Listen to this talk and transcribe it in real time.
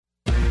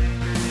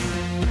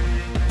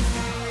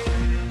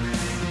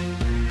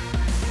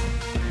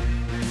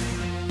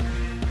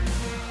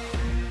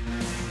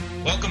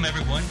Welcome,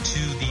 everyone, to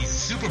the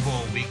Super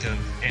Bowl week of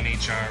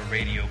NHR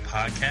Radio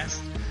Podcast.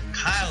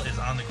 Kyle is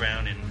on the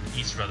ground in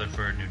East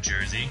Rutherford, New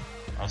Jersey,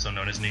 also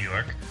known as New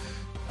York.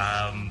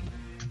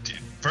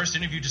 First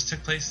interview just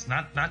took place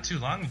not too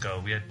long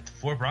ago. We had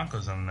 4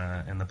 Broncos in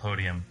the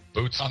podium.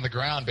 Boots on the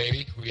ground,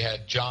 baby. We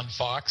had John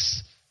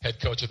Fox,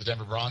 head coach of the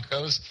Denver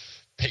Broncos,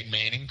 Peyton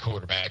Manning,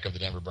 quarterback of the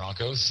Denver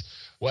Broncos,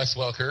 Wes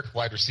Welker,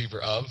 wide receiver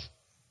of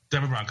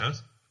Denver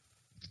Broncos.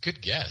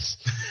 Good guess.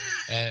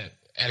 and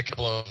a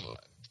couple of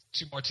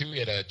two more. We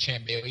had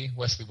Champ Bailey,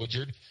 Wesley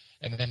Woodyard,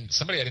 and then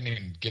somebody I didn't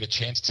even get a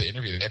chance to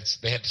interview.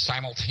 They had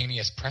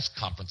simultaneous press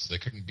conferences. They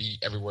couldn't be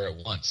everywhere at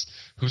once.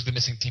 Who's the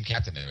missing team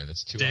captain there?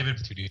 That's two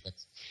defense.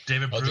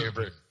 David Bruton. David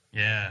Bruton.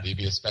 Yeah. He'd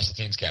be a special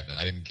teams captain.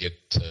 I didn't get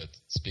to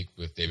speak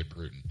with David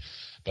Bruton.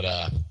 But,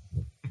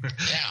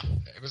 yeah,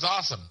 it was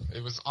awesome.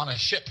 It was on a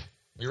ship.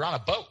 We were on a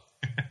boat.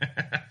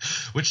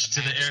 Which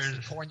to the air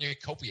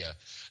Cornucopia.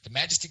 The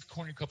Majesty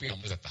Cornucopia.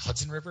 Was that the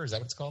Hudson River? Is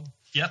that what it's called?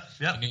 Yep.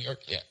 In New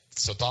York? Yeah.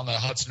 So it's on the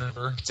Hudson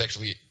River. It's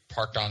actually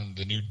parked on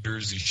the New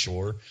Jersey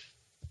shore.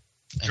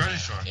 Jersey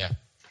Shore. Yeah.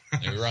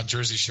 We were on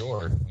Jersey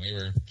Shore.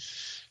 It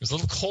was a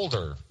little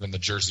colder than the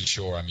Jersey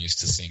Shore I'm used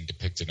to seeing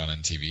depicted on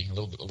TV. A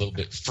little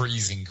bit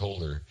freezing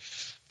colder.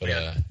 But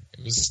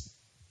it was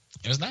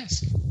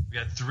nice. We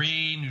had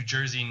 3 New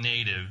Jersey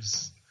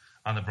natives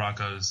on the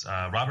Broncos.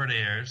 Robert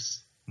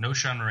Ayers,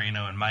 Noshawn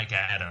Moreno, and Mike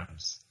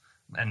Adams.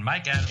 And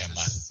Mike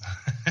Adams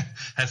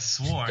has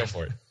sworn, go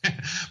for it.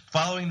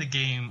 Following the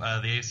game,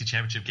 the AFC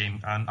Championship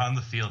game, on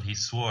the field, he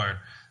swore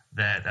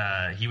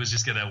that he was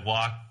just going to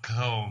walk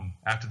home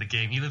after the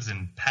game. He lives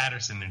in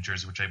Paterson, New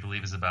Jersey, which I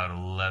believe is about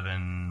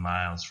 11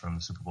 miles from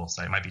the Super Bowl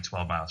site. It might be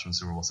 12 miles from the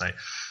Super Bowl site.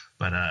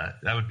 But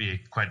that would be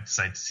quite a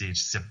sight to see.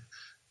 Just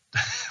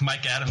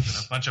Mike Adams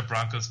and a bunch of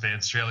Broncos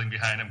fans trailing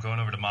behind him, going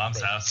over to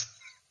Mom's house.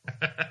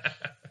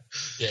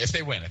 Yeah, if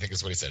they win, I think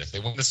that's what he said. If they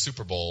win the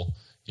Super Bowl,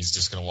 he's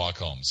just going to walk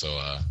home. So,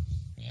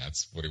 yeah,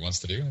 that's what he wants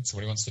to do. It's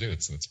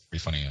pretty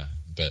funny.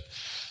 But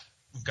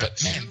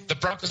man, the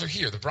Broncos are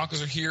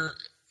here.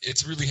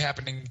 It's really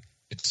happening.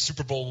 It's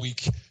Super Bowl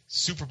week.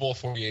 Super Bowl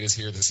 48 is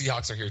here. The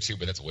Seahawks are here too,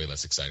 but that's way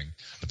less exciting.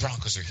 The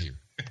Broncos are here.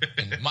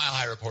 And Mile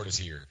High Report is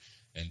here.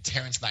 And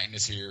Terrence Knighton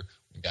is here.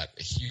 We've got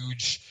a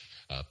huge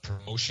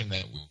promotion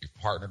that we've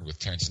partnered with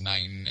Terrence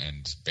Knighton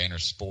and Banner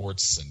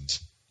Sports, and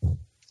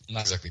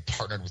not exactly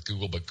partnered with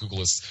Google, but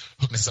Google is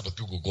hooking us up with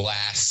Google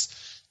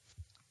Glass.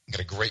 We've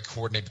got a great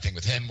coordinated thing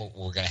with him.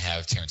 We're going to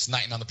have Terrence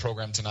Knighton on the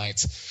program tonight.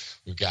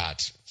 We've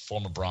got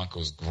former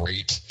Broncos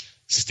great,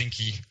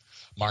 stinky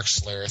Mark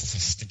Schlereth,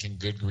 stinking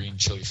good green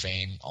chili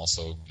fame,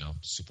 also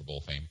Super Bowl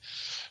fame.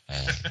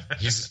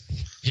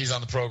 He's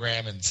on the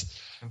program, and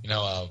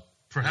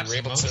perhaps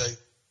we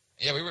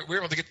were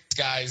able to get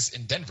guys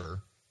in Denver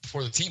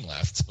before the team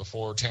left,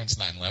 before Terrence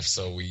Knighton left.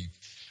 So we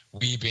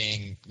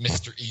being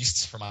Mr.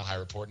 East from Mile High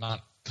Report,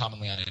 not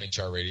commonly on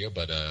NHR Radio,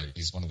 but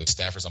he's one of the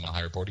staffers on Mile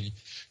High Report. He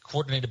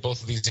coordinated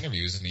both of these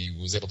interviews, and he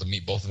was able to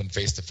meet both of them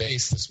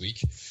face-to-face this week,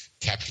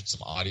 captured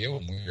some audio,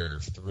 and we are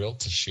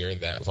thrilled to share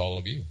that with all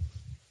of you.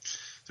 So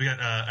we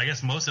got, I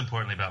guess most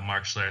importantly about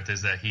Mark Schlereth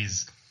is that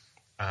he's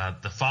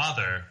the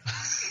father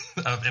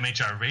of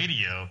MHR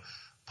Radio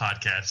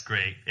podcast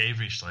great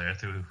Avery Schlereth,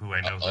 who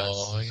I know.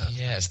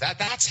 Yes,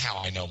 that's how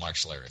I know Mark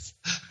Schlereth.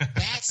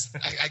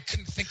 I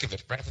couldn't think of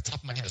it right off the top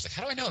of my head. I was like,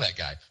 how do I know that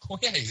guy? Oh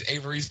yeah, he's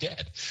Avery's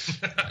dad.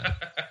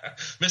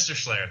 Mr.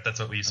 Schlereth, that's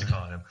what we used to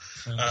call him.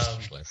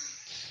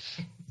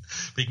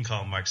 We can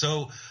call him Mark.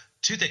 So,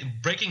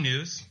 breaking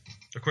news,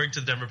 according to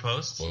the Denver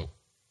Post. Whoa.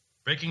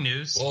 Breaking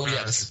news. Oh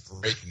yeah, this is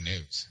breaking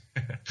news.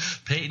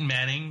 Peyton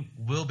Manning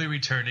will be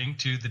returning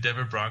to the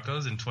Denver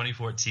Broncos in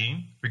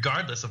 2014,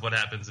 regardless of what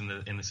happens in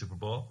the Super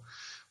Bowl,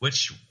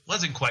 which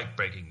wasn't quite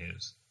breaking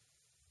news.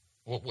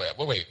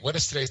 Wait, what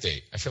is today's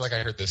date? I feel like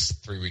I heard this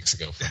 3 weeks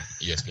ago from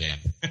ESPN.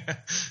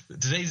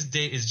 Today's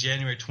date is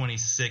January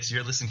 26th.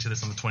 You're listening to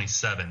this on the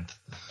 27th.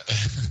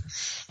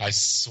 I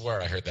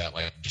swear I heard that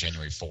like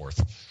January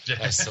 4th.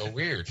 That's so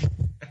weird.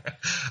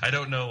 I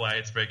don't know why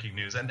it's breaking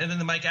news. And then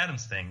the Mike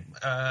Adams thing,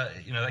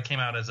 that came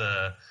out as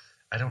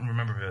I don't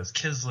remember if it was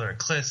Kisler or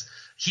Kliss.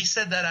 He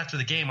said that after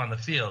the game on the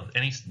field,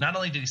 and not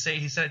only did he say it,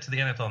 he said it to the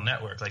NFL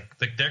Network. Like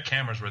their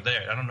cameras were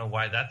there. I don't know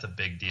why that's a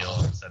big deal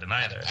all of a sudden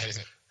either.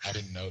 I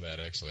didn't know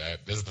that, actually.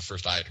 This is the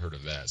first I had heard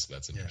of that, so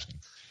that's interesting.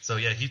 Yeah. So,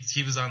 yeah,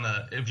 he was on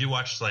the – if you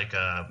watched,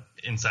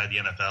 Inside the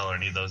NFL or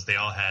any of those, they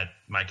all had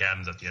Mike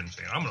Adams at the end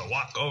saying, I'm going to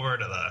walk over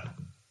to the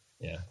 –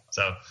 yeah.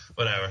 So,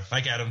 whatever.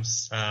 Mike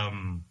Adams, I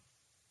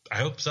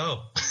hope so.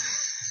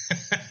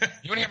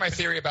 You want to hear my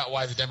theory about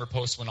why the Denver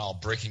Post went all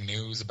breaking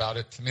news about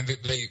it? I mean,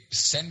 they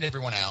send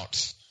everyone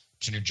out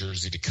to New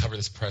Jersey to cover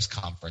this press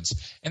conference,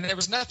 and there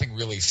was nothing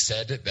really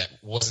said that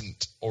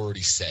wasn't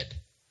already said.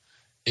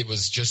 It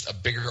was just a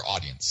bigger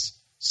audience.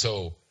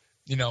 So,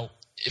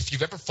 if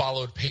you've ever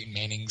followed Peyton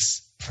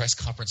Manning's press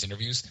conference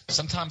interviews,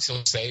 sometimes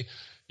he'll say,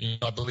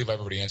 I believe I've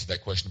already answered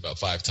that question about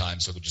 5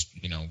 times, so just,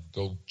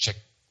 go check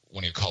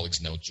one of your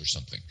colleagues' notes or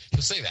something.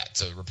 He'll say that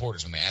to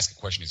reporters when they ask a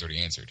question he's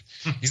already answered.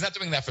 He's not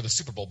doing that for the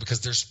Super Bowl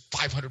because there's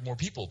 500 more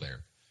people there.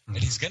 And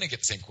he's going to get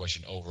the same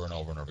question over and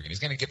over and over again. He's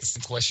going to get the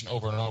same question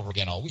over and over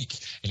again all week,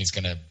 and he's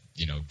going to,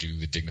 do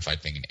the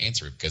dignified thing and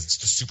answer it because it's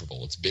the Super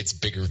Bowl. It's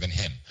bigger than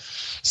him.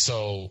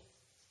 So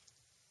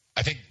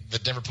I think the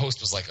Denver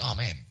Post was like, oh,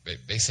 man,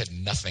 they said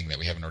nothing that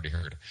we haven't already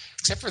heard,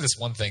 except for this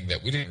one thing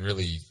that we didn't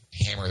really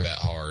hammer that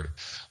hard.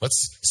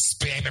 Let's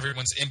spam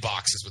everyone's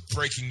inboxes with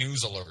breaking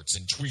news alerts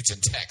and tweets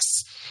and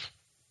texts.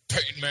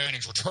 Peyton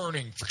Manning's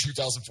returning for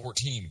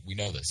 2014. We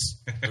know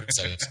this.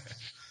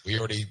 We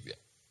already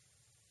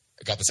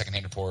got the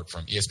secondhand report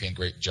from ESPN.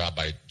 Great job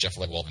by Jeff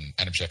Legwold and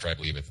Adam Schefter, I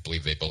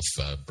believe they both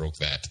broke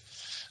that.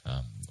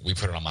 We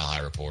put it on Mile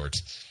High Report.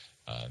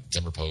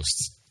 Denver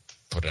Post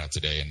put it out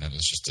today, and that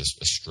was just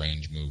a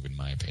strange move, in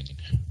my opinion.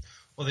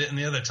 Well,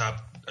 the other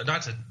top,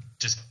 not to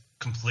just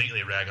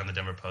completely rag on the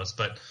Denver Post,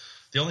 but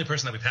the only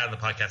person that we've had on the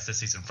podcast this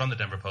season from the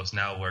Denver Post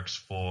now works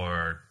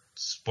for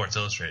Sports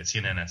Illustrated,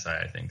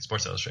 CNNSI, I think,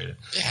 Sports Illustrated.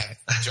 Yeah,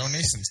 Joe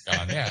Nason's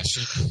gone. Yeah,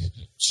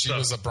 she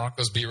was a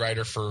Broncos beat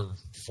writer for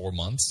 4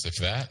 months, if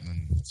that.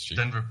 And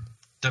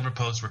Denver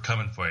Post, we're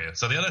coming for you.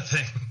 So the other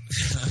thing,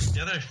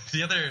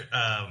 the other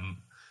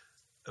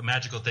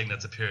magical thing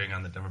that's appearing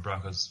on the Denver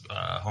Broncos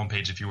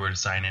homepage, if you were to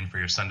sign in for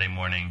your Sunday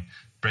morning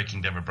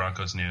breaking Denver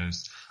Broncos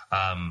news,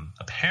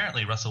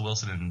 apparently Russell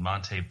Wilson and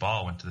Montee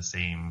Ball went to the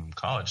same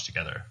college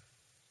together.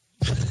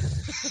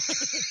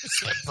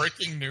 Is that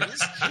breaking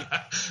news?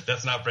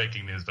 That's not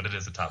breaking news, but it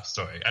is a top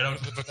story.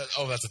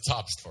 That's a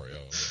top story.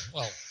 Oh,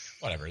 well,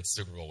 whatever. It's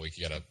Super Bowl week.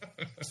 You got to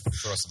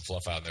throw some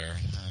fluff out there.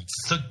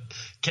 So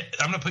I'm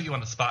going to put you on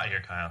the spot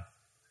here, Kyle.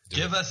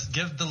 Give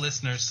the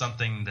listeners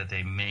something that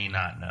they may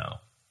not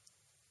know.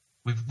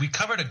 We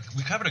covered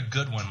a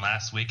good one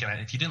last week, and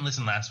if you didn't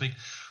listen last week,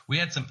 we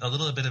had a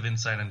little bit of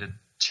insight into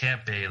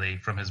Champ Bailey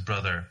from his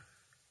brother,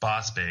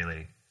 Boss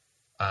Bailey.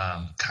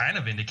 Kind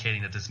of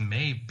indicating that this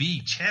may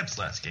be Champ's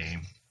last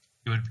game.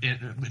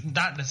 It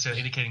not necessarily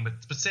indicating, but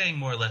saying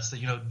more or less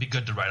that it'd be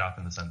good to ride off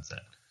in the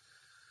sunset.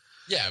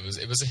 Yeah, it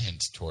was a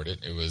hint toward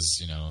it. It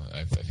was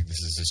I think this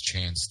is his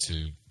chance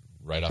to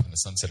ride off in the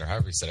sunset, or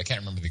however he said. I can't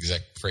remember the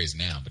exact phrase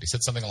now, but he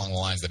said something along the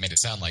lines that made it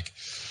sound like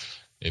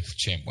if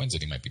Champ wins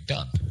it, he might be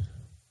done.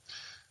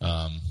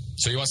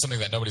 So you want something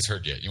that nobody's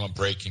heard yet. You want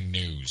breaking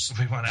news.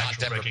 We want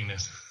actual breaking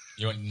news.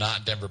 You want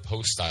not Denver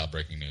Post style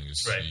breaking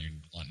news. Right. You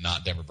want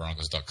not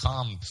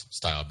DenverBroncos.com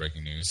style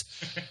breaking news.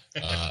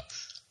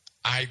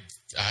 I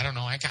don't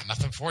know. I got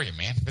nothing for you,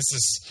 man.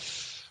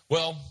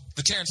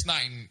 The Terrence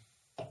Knighton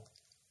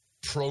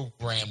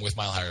program with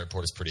Mile High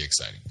Report is pretty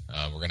exciting.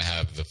 We're going to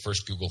have the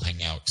first Google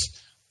Hangout.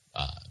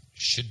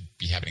 Should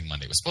be happening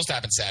Monday. It was supposed to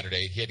happen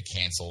Saturday. He had to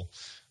cancel,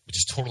 which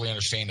is totally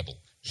understandable.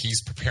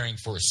 He's preparing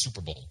for a Super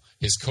Bowl.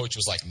 His coach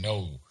was like,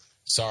 no,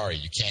 sorry,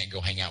 you can't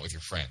go hang out with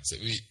your friends.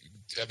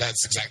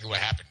 That's exactly what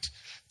happened.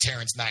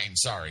 Terrence Knighton,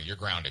 sorry, you're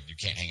grounded. You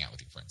can't hang out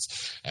with your friends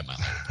at Mile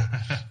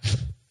High.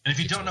 And if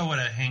you don't know what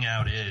a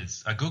Hangout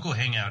is, a Google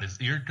Hangout is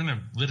you're going to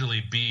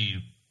literally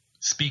be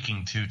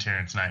speaking to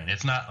Terrence Knighton.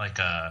 It's not like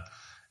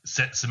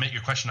submit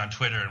your question on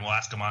Twitter and we'll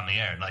ask him on the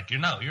air. Like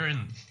you're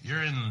in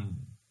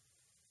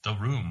the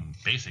room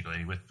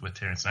basically with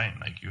Terrence Knighton.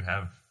 Like you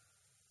have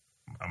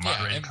a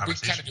moderated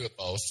conversation. We kind of do it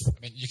both. I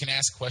mean, you can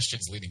ask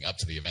questions leading up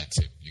to the event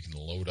too. You can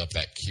load up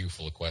that queue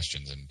full of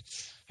questions and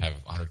have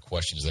 100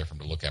 questions there for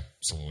him to look at.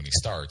 So when he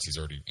starts, he's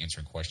already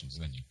answering questions,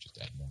 and then you just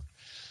add more.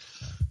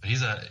 But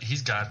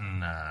he's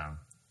gotten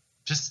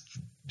just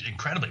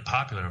incredibly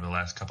popular over the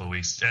last couple of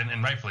weeks,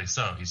 and rightfully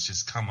so. He's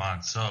just come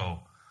on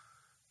so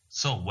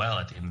well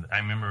at the end. I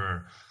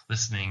remember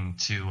listening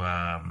to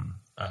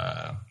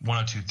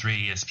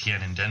 102.3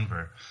 ESPN in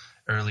Denver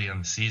early in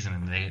the season,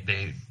 and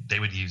they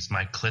would use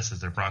Mike Kliss as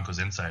their Broncos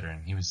insider,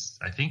 and he was,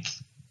 I think,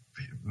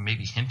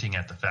 maybe hinting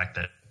at the fact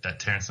that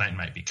Terrence Knighton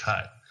might be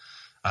cut.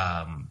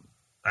 And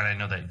I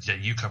know that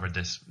you covered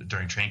this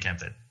during training camp,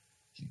 that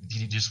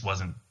he just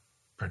wasn't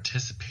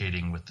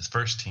participating with the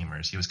first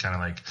teamers. He was kind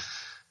of like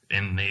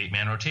in the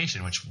 8-man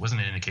rotation, which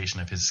wasn't an indication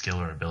of his skill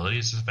or ability.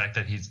 It's just the fact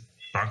that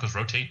Broncos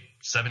rotate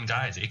 8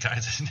 guys in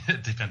the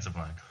defensive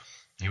line.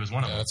 He was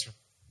one of them.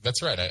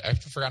 That's right.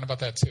 I've forgotten about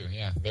that too.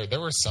 Yeah,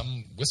 there were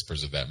some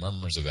whispers of that,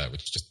 murmurs of that,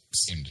 which just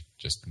seemed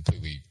just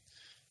completely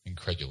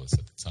incredulous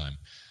at the time.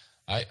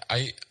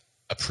 I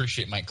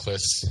appreciate Mike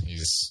Kliss.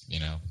 He's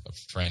a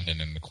friend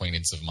and an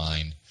acquaintance of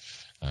mine.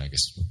 I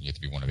guess you have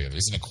to be one or the other.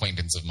 He's an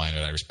acquaintance of mine,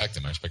 and I respect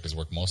him. I respect his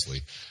work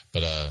mostly.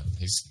 But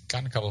he's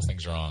gotten a couple of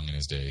things wrong in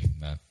his day,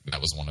 and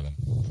that was one of them.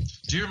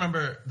 Do you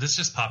remember – this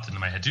just popped into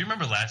my head. Do you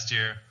remember last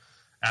year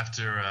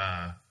after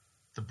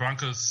the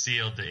Broncos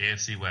sealed the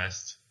AFC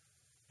West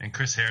and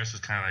Chris Harris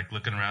was kind of like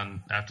looking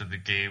around after the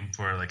game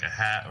for like a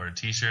hat or a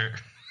T-shirt?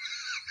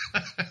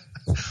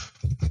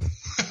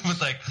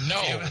 With like –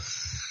 no.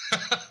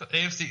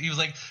 AFC, he was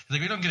like,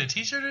 we don't get a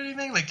T-shirt or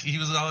anything? Like, he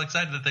was all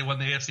excited that they won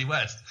the AFC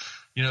West.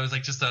 It was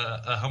like just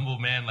a humble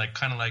man, like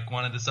kind of like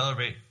wanted to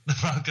celebrate the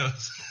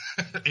Broncos.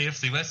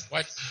 AFC West.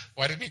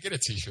 Why didn't he get a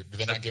T-shirt? Did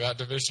they not give out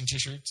division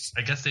T-shirts?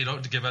 I guess they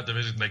don't give out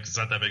division. Like, it's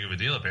not that big of a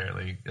deal.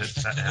 Apparently,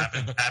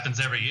 it happens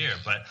every year.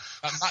 But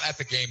not at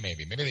the game.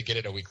 Maybe they get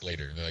it a week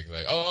later. They're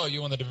like, oh,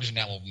 you won the division.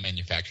 Now we'll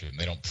manufacture them.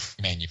 They don't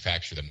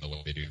manufacture them the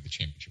way they do the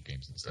championship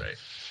games and stuff. Right.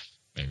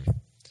 Maybe.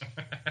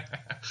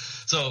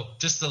 So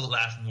just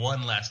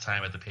one last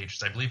time at the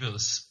Patriots, I believe it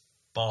was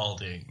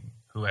Spalding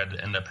who had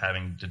to end up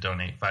having to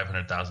donate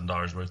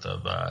 $500,000 worth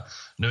of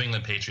New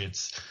England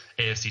Patriots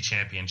AFC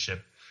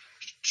Championship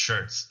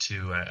shirts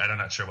to I'm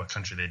not sure what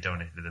country they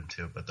donated them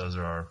to, but those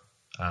are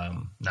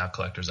our now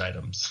collector's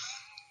items.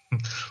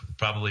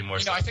 Probably more.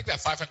 I think that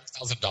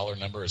 $500,000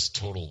 number is a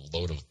total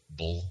load of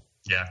bull.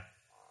 Yeah,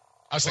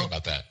 I was thinking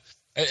about that.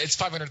 It's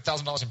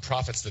 $500,000 in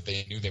profits that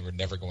they knew they were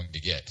never going to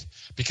get.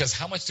 Because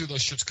how much do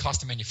those shirts cost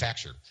to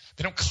manufacture?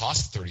 They don't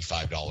cost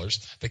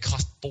 $35. They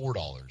cost $4.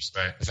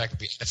 Right. The fact that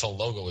the NFL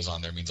logo is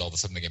on there means all of a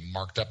sudden they get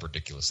marked up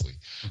ridiculously.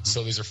 Mm-hmm.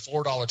 So these are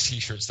 $4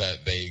 T-shirts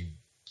that they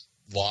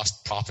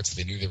lost profits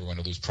that they knew they were going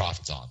to lose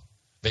profits on.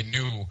 They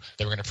knew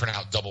they were going to print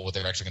out double what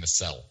they were actually going to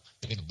sell.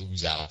 They didn't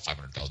lose out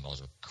 $500,000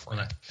 worth of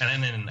crap.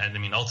 And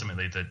then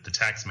ultimately, the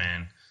tax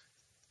man.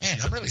 Man,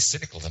 I'm really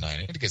cynical tonight. I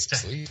need to get some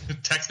sleep.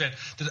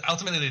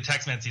 Ultimately, the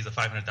tax man sees a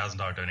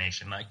 $500,000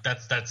 donation. Like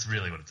that's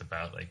really what it's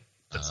about. Like,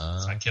 let's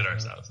not kid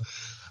ourselves.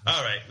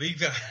 All right, we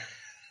got.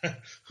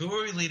 Who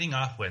are we leading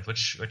off with?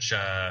 Which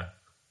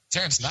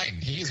Terrence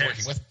Knighton. He is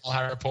working with Mile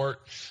High Report.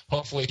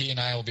 Hopefully, he and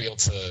I will be able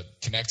to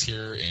connect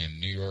here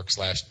in New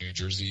York/New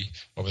Jersey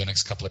over the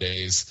next couple of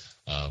days.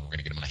 We're going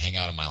to get him to hang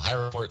out on Mile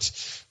High Report.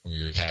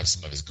 We have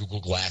some of his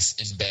Google Glass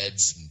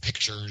embeds and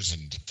pictures,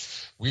 and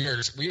we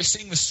are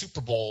seeing the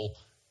Super Bowl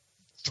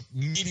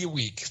media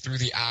week through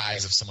the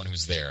eyes of someone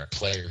who's there, a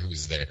player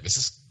who's there. This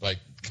is like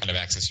kind of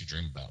access you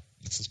dream about.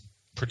 This is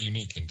pretty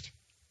unique, and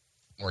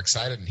we're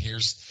excited. And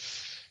here's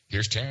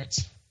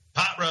Terrence.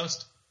 Pot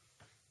roast.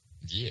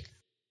 Yeah.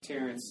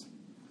 Terrence,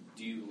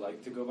 do you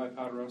like to go by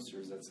pot roast, or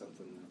is that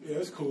something? Yeah,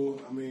 it's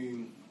cool. I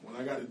mean, when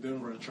I got to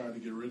Denver, I tried to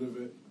get rid of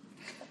it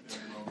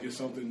and get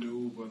something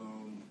new, but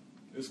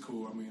it's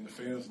cool. I mean, the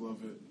fans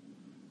love it.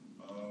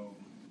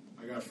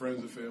 I got friends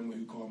and family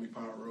who call me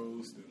pot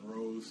roast and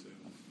roast, and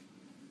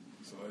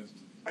so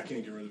I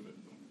can't get rid of it.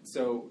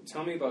 So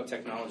tell me about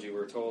technology.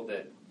 We're told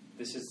that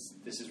this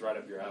is right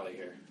up your alley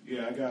here.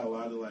 Yeah, I got a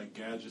lot of like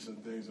gadgets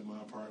and things in my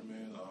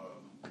apartment.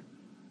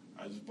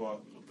 I just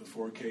bought the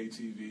 4K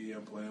TV.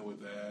 I'm playing with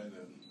that,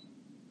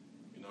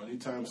 and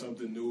anytime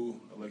something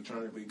new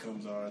electronically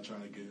comes out, I try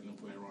to get in and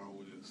play around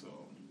with it. So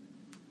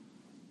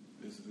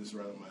this is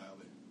right up my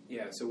alley.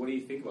 Yeah. So what do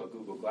you think about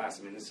Google Glass?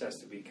 I mean, this has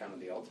to be kind of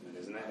the ultimate,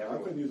 isn't it? I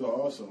think these are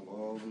awesome.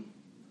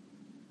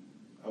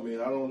 I mean,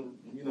 I don't,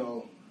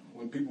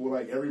 when people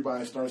like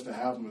everybody starts to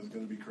have them, it's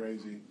going to be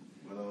crazy.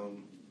 But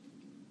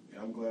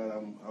I'm glad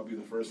I'll be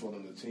the first one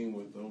on the team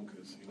with them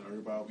because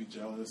everybody will be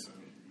jealous and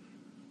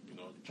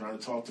trying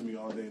to talk to me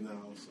all day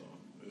now. So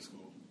it's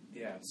cool.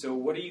 Yeah. So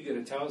what are you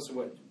going to tell us?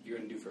 What you're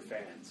going to do for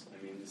fans?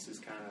 I mean, this is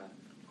kind of.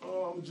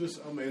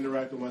 I'm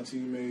interacting with my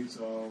teammates.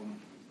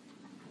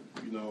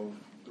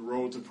 The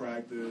road to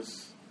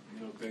practice.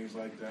 Things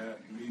like that.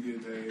 Media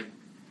day.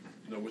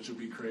 Which will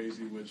be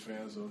crazy, which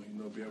fans will,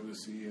 be able to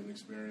see and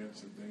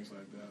experience and things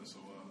like that. So,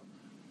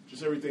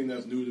 just everything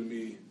that's new to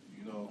me,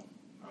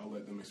 I'll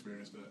let them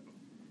experience that.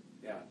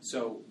 Yeah.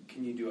 So,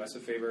 can you do us a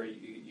favor?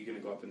 You going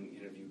to go up and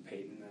interview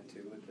Peyton then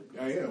too?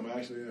 I am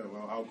actually. Yeah.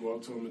 Well, I'll go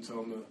up to him and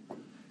tell him to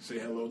say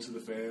hello to the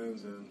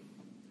fans, and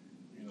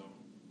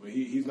but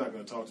he's not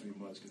going to talk to me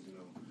much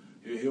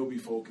because he'll be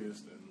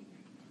focused,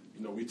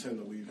 and we tend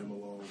to leave him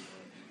alone.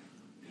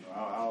 But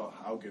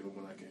I'll get him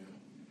when I can.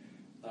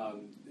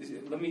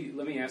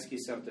 Let me ask you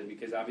something,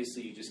 because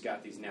obviously you just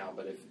got these now,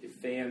 but if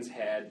fans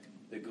had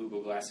the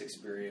Google Glass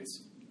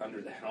experience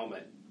under the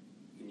helmet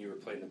when you were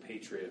playing the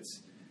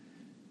Patriots,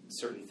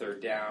 certain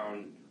third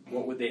down,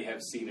 what would they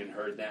have seen and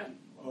heard then?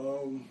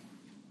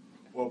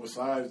 Well,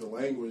 besides the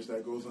language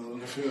that goes on in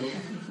the field,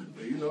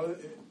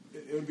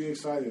 it would be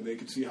exciting. They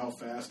could see how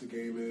fast the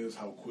game is,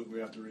 how quick we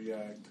have to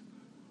react,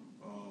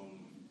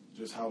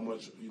 just how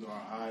much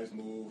our eyes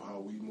move, how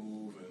we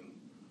move,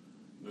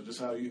 and just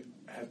how you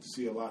have to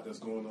see a lot that's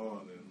going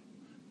on,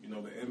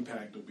 and the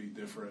impact will be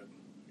different.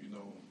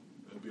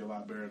 It'll be a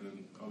lot better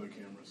than other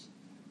cameras.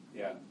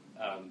 Yeah,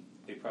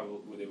 they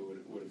would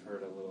have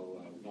heard a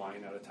little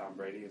whine out of Tom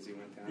Brady as he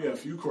went down. Yeah, a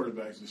few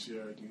quarterbacks this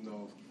year.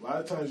 A lot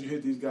of times you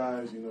hit these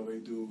guys.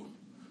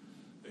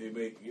 They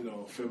make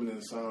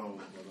feminine sound,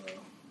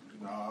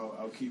 but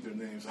I'll keep their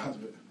names out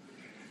of it.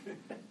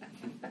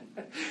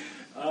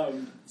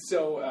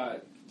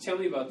 So tell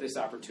me about this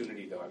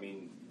opportunity, though. I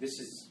mean, this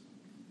is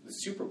the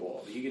Super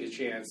Bowl. You get a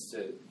chance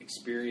to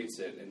experience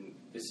it, and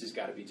this has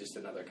got to be just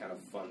another kind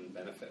of fun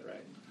benefit,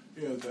 right?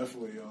 Yeah,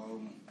 definitely.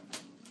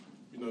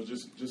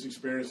 Just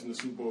experiencing the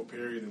Super Bowl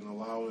period and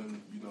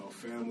allowing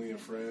family and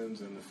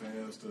friends and the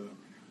fans to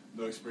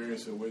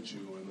experience it with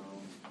you,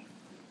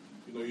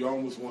 and you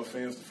almost want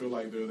fans to feel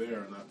like they're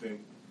there, and I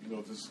think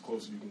this is as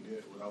close as you can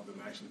get without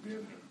them actually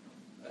being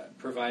there.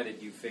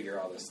 provided you figure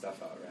all this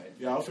stuff out, right?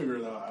 Yeah, I'll figure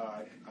it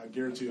out. I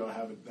guarantee you I'll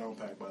have it down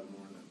packed by the morning.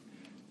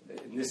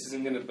 And this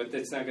isn't going to, but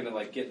it's not going to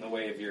like get in the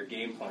way of your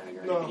game planning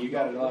or anything. You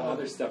got a lot of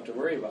other stuff to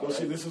worry about. Well, right?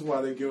 see, this is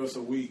why they give us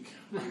a week,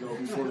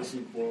 before the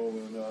Super Bowl,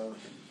 and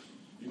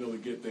to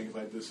get things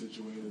like this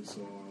situated.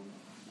 So,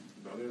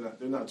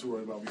 they're not too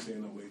worried about me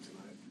staying up late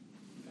tonight.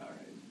 All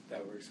right,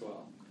 that works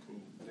well. Cool.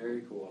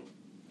 Very cool.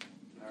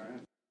 All right.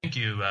 Thank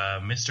you,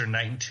 Mr.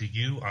 Knighton to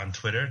you on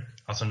Twitter,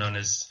 also known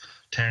as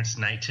Terrence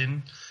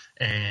Knighton,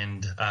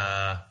 and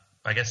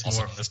I guess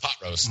also known as Pot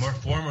Roast. more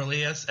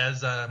formally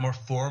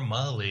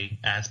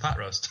as Pot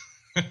Roast.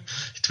 He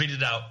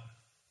tweeted out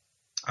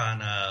on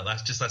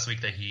last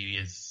week that he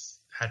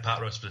had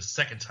Pot Roast for the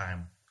second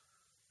time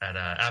at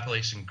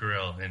Appalachian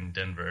Grill in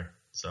Denver.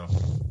 So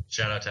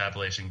shout out to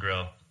Appalachian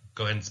Grill.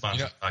 Go ahead and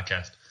sponsor the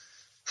podcast.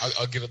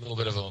 I'll give a little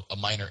bit of a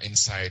minor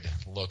inside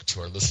look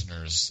to our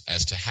listeners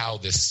as to how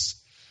this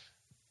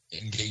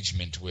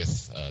engagement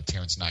with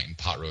Terrence Knighton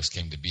Pot Roast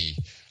came to be.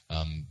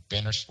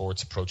 Banner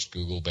Sports approached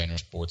Google. Banner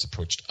Sports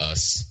approached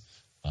us.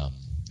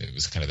 It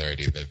was kind of their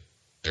idea,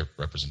 their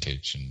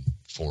representation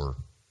for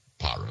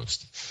Pot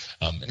Roast.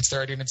 And it's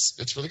their idea, and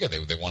it's really good.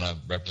 They want to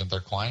represent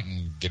their client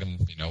and get them,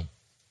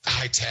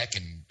 high tech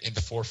and in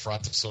the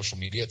forefront of social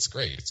media. It's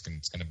great. It's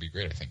going to be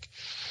great, I think.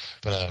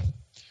 But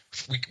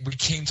we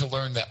came to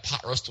learn that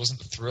Pot Roast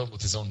wasn't thrilled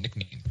with his own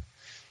nickname,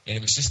 and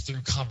it was just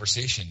through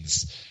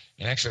conversations.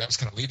 And actually, I was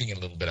kind of leading it a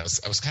little bit. I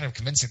was kind of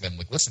convincing them,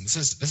 like, listen, this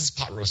is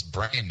Pot Roast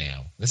brand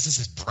now. This is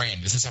his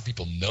brand. This is how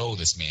people know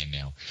this man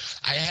now.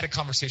 I had a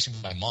conversation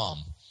with my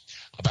mom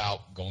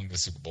about going to the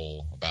Super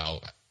Bowl,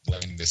 about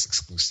letting this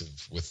exclusive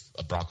with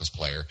a Broncos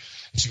player.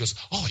 And she goes,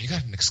 oh, you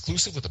got an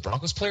exclusive with a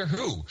Broncos player?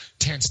 Who?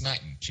 Terrence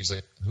Knighton. She's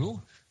like,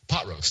 who?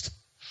 Pot Roast.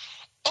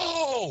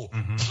 Oh,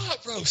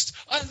 Pot Roast.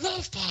 I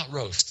love Pot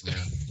Roast.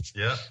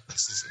 Yeah.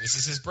 This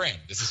is his brand.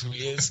 This is who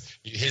he is.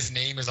 His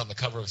name is on the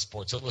cover of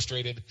Sports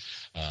Illustrated.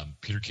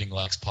 Peter King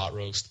likes Pot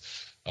Roast.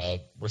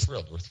 We're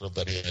thrilled. We're thrilled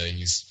that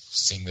he's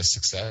seeing this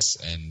success,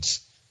 and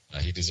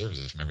he deserves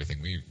it from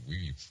everything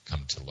we've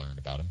come to learn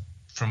about him.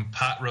 From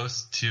Pot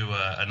Roast to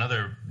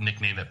another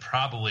nickname that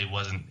probably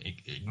wasn't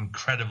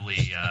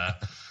incredibly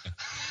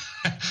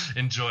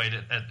enjoyed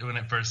when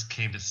it first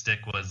came to stick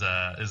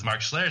is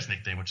Mark Schlereth's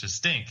nickname, which is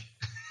Stink.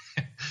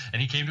 And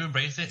he came to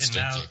embrace it, and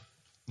Stinky.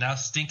 now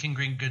Stinking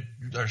Green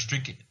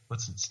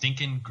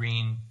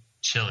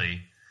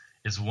Chili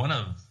is one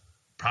of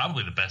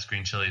probably the best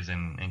green chilies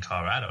in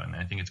Colorado, and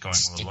I think it's going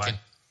worldwide.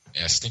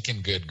 Yeah,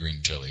 Stinking Good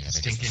Green Chili. I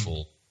think it's the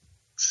full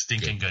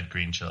Stinking good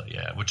green chili,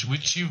 yeah,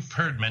 which you've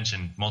heard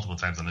mentioned multiple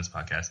times on this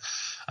podcast.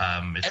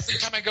 Every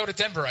time I go to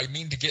Denver, I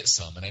mean to get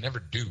some, and I never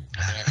do.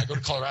 I go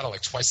to Colorado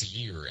like twice a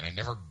year, and I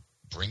never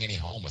bring any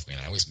home with me,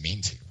 and I always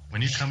mean to.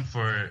 When you come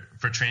for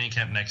training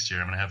camp next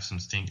year, I'm gonna have some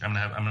I'm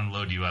gonna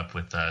load you up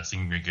with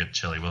Stinking Good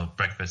chili. We'll have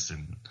breakfast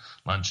and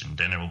lunch and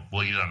dinner.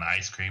 We'll eat it on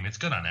ice cream. It's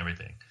good on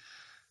everything.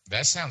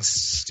 That sounds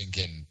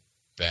stinking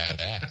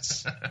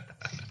badass.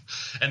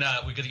 And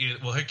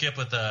we'll hook you up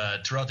with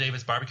Terrell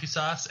Davis barbecue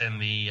sauce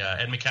and the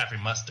Ed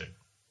McCaffrey mustard.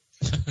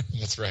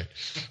 That's right.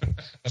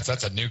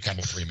 That's a new kind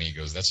of Three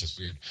Amigos. That's just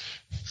weird.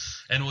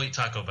 And we'll eat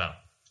Taco Bell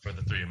for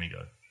the Three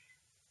Amigos.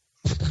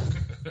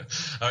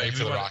 All right, Maybe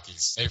for the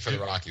Rockies. Maybe for the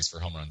Rockies for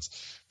home runs.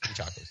 Free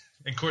tacos.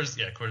 And Coors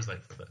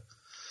Light for the.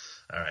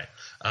 All right.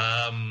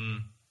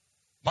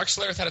 Mark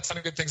Schlereth had a ton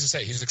of good things to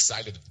say. He's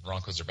excited that the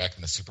Broncos are back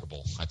in the Super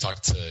Bowl. I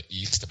talked to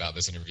East about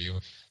this interview.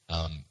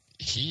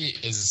 He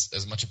is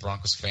as much a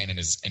Broncos fan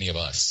as any of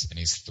us, and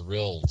he's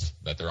thrilled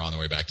that they're on their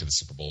way back to the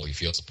Super Bowl. He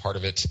feels a part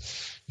of it.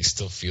 He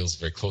still feels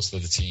very close to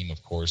the team.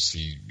 Of course,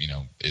 he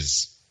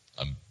is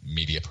a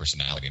media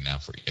personality now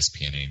for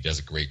ESPN, and he does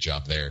a great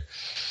job there.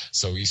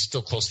 So he's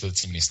still close to the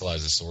team, and he still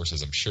has his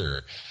sources, I'm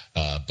sure.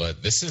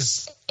 But this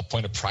is a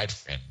point of pride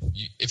for him.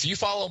 If you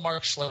follow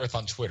Mark Schlereth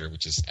on Twitter,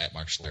 which is at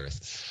Mark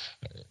Schlereth,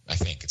 I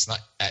think it's not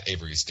at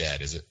Avery's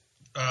dad, is it?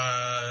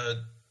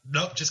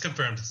 Nope, just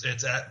confirmed.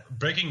 It's at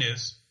breaking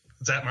news.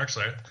 It's at Mark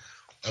Schlereth.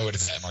 Oh, it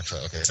is at Mark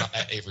Schlereth. Okay, it's not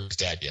at Avery's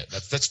dad yet.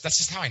 That's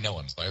just how I know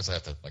him. So I also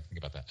have to think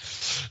about that.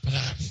 But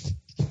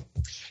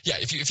yeah,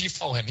 if you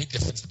follow him, he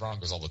defends the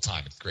Broncos all the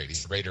time. It's great.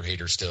 He's a Raider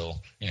hater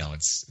still.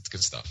 It's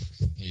good stuff.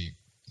 He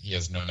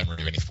has no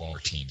memory of any former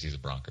teams. He's a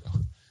Bronco.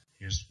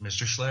 Here's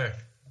Mr. Schlereth.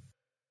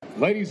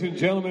 Ladies and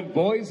gentlemen,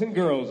 boys and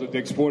girls at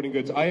Dick's Sporting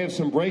Goods, I have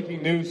some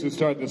breaking news to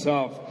start this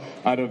off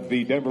out of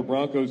the Denver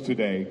Broncos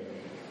today.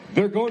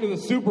 They're going to the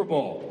Super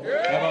Bowl.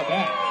 How about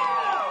that?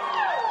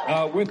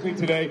 With me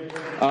today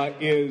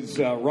is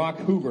Rock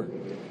Hoover.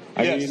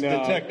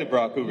 Detective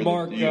Rock Hoover.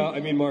 Mark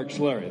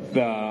Schlereth.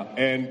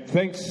 And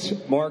thanks,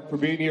 Mark, for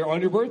being here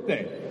on your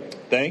birthday.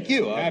 Thank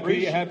you.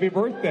 Happy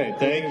birthday.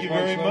 Thank you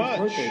very much.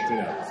 Birthday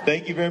today.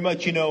 Thank you very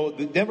much.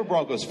 The Denver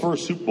Broncos'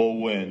 first Super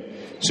Bowl win,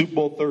 Super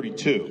Bowl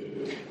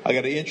 32. I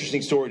got an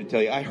interesting story to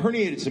tell you. I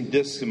herniated some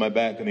discs in my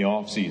back in the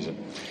offseason.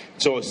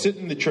 So I was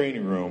sitting in the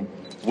training room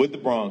with the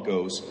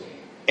Broncos,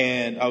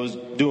 and I was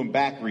doing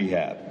back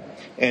rehab.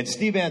 And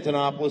Steve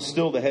Antonopoulos,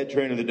 still the head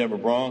trainer of the Denver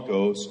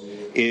Broncos,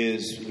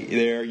 is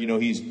there.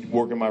 He's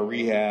working my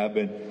rehab,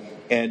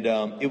 And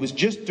it was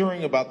just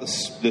during about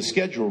the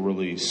schedule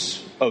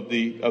release of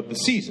the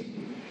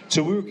season.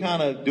 So we were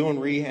kind of doing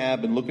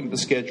rehab and looking at the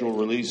schedule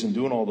release and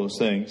doing all those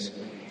things.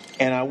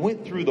 And I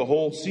went through the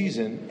whole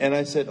season, and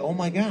I said, oh,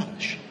 my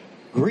gosh,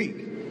 Greek.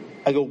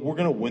 I go, we're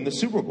going to win the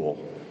Super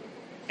Bowl.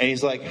 And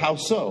he's like, how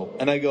so?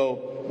 And I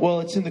go, well,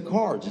 it's in the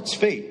cards. It's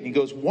fate. And he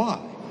goes,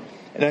 why?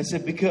 And I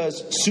said,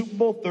 because Super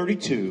Bowl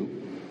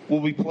 32 will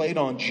be played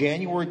on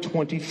January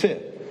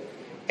 25th.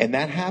 And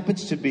that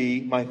happens to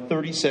be my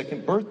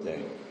 32nd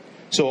birthday.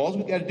 So all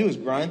we got to do is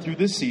grind through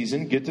this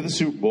season, get to the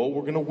Super Bowl.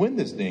 We're going to win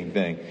this dang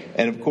thing.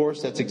 And, of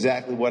course, that's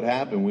exactly what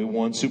happened. We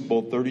won Super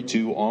Bowl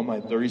 32 on my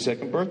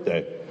 32nd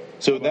birthday.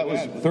 So that was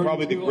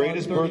probably the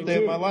greatest birthday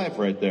of my life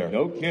right there.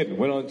 No kidding.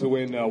 Went on to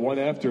win one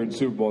after in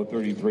Super Bowl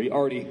 33.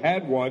 Already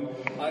had one.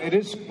 It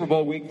is Super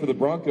Bowl week for the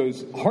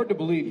Broncos. Hard to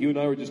believe. You and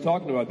I were just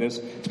talking about this.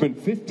 It's been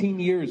 15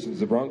 years since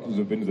the Broncos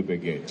have been to the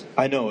big game.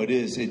 I know, it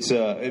is. It's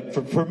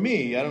for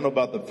me, I don't know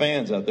about the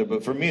fans out there,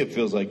 but for me it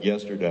feels like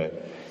yesterday.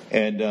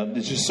 And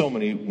there's just so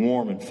many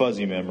warm and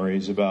fuzzy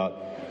memories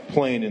about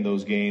playing in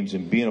those games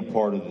and being a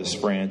part of this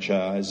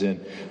franchise.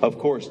 And of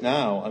course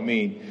now, I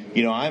mean,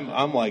 you know,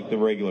 I'm like the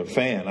regular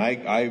fan.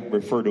 I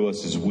refer to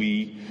us as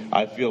we.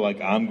 I feel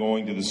like I'm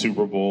going to the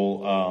Super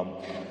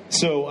Bowl.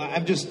 So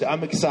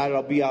I'm excited.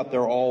 I'll be out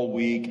there all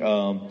week.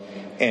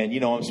 And,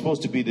 you know, I'm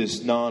supposed to be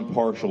this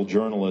non-partial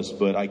journalist,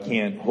 but I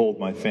can't hold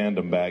my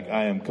fandom back.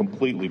 I am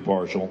completely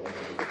partial.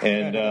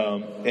 And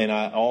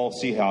I all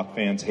see how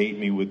fans hate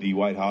me with the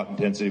white-hot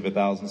intensity of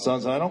 1,000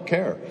 Suns, and I don't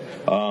care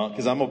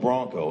because I'm a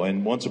Bronco.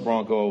 And once a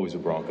Bronco, always a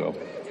Bronco.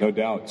 No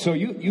doubt. So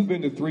you've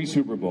been to 3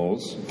 Super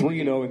Bowls,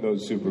 3-0 in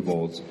those Super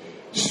Bowls.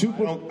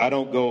 I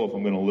don't go if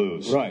I'm going to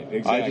lose. Right,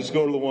 exactly. I just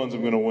go to the ones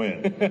I'm going to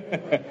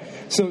win.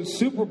 So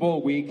Super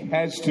Bowl week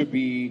has to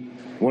be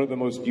one of the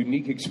most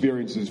unique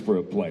experiences for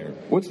a player.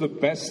 What's the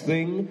best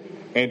thing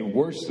and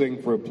worst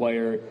thing for a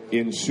player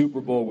in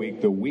Super Bowl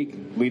week, the week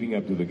leading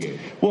up to the game?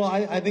 Well,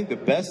 I think the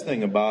best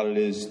thing about it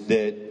is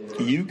that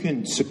you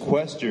can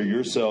sequester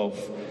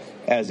yourself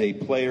as a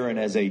player and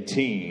as a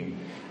team,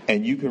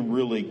 and you can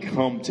really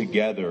come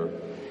together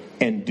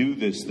and do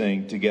this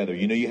thing together.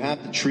 You know, you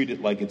have to treat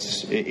it like it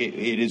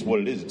is what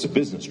it is. It's a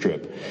business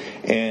trip.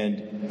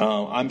 And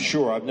I'm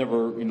sure I've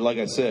never, you know, like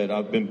I said,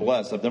 I've been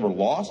blessed. I've never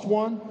lost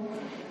one,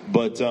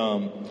 but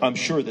I'm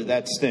sure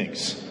that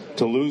stinks.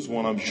 To lose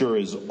one, I'm sure,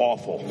 is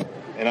awful.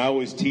 And I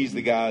always tease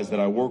the guys that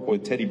I work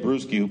with. Teddy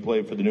Bruschi, who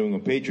played for the New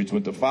England Patriots,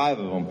 went to 5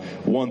 of them,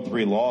 won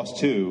 3, lost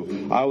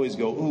 2. I always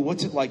go, ooh,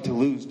 what's it like to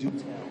lose? Do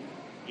tell.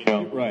 You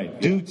know,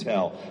 right. Do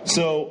tell.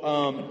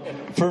 So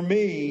for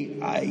me,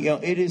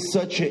 it's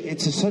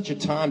such a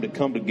time to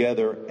come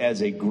together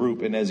as a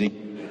group and as a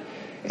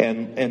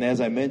and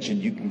as I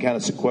mentioned, you can kind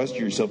of sequester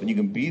yourself and you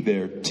can be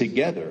there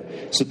together.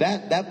 So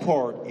that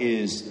part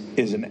is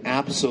an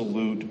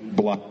absolute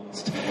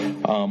blast.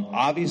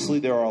 Obviously,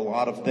 there are a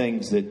lot of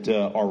things that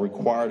are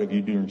required of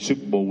you during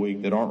Super Bowl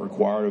week that aren't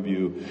required of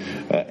you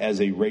as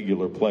a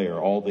regular player.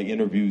 All the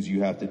interviews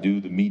you have to do,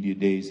 the media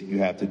days that you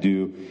have to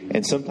do,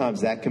 and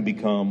sometimes that can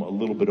become a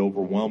little bit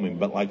overwhelming.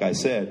 But like I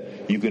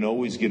said, you can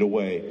always get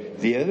away.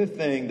 The other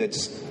thing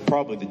that's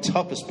probably the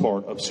toughest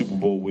part of Super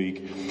Bowl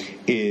week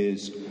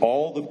is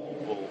all the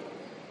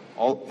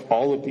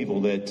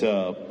people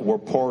that were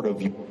part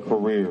of your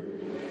career.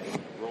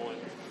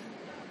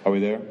 Are we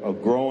there?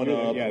 Growing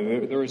up. Yeah,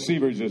 the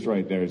receiver's just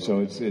right there. So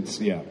it's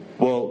yeah.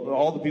 Well,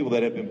 all the people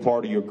that have been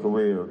part of your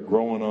career,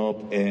 growing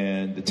up,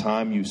 and the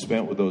time you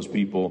spent with those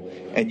people,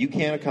 and you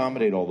can't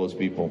accommodate all those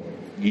people.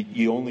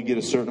 You only get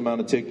a certain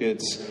amount of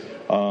tickets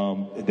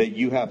that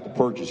you have to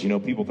purchase. You know,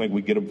 people think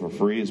we get them for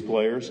free as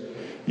players.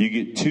 You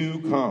get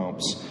 2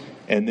 comps,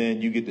 and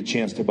then you get the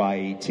chance to buy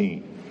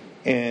 18.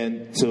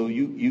 And so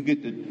you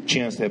get the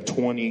chance to have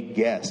 20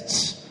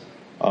 guests.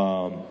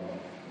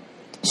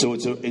 So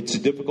it's a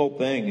difficult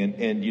thing,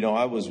 and you know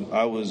I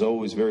was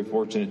always very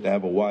fortunate to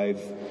have a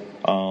wife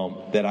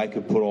that I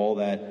could put all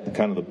that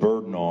kind of the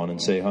burden on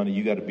and say, honey,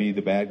 you got to be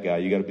the bad guy,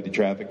 you got to be the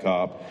traffic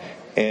cop,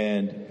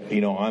 and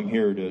you know I'm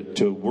here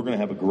to we're going to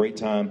have a great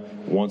time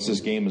once this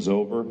game is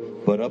over,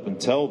 but up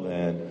until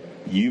then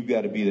you've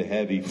got to be the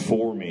heavy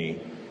for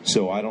me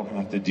so I don't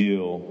have to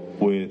deal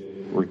with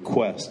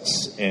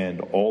requests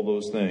and all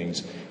those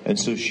things. And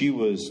so she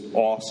was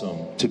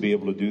awesome to be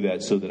able to do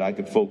that so that I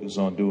could focus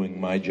on doing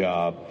my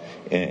job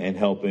and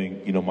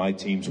helping, you know, my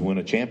teams win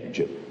a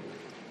championship.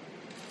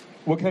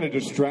 What kind of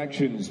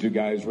distractions do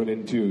guys run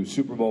into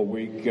Super Bowl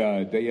week,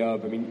 day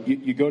of? I mean,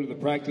 you go to the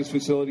practice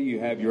facility, you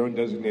have your own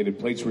designated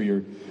place where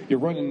you're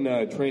running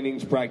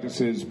trainings,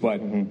 practices, but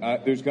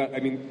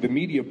the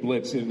media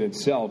blitz in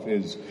itself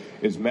is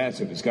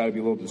massive. It's got to be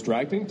a little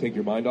distracting, take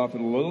your mind off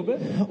it a little bit.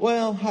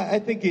 Well, I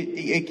think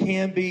it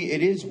can be.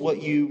 It is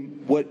what you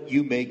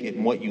make it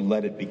and what you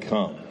let it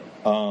become.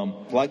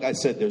 Like I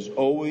said, there's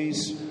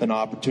always an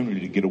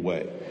opportunity to get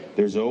away.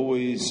 There's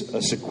always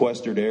a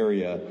sequestered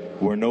area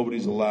where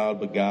nobody's allowed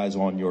but guys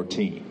on your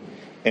team.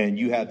 And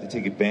you have to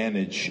take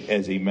advantage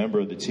as a member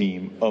of the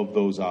team of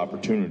those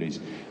opportunities.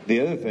 The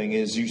other thing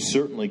is you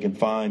certainly can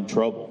find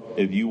trouble.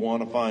 If you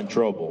want to find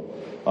trouble,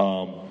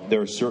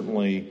 there are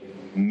certainly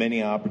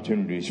many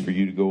opportunities for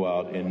you to go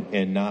out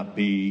and not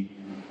be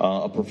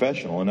a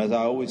professional. And as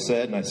I always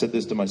said, and I said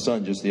this to my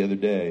son just the other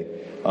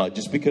day,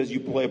 just because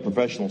you play a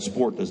professional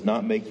sport does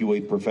not make you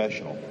a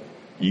professional.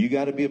 You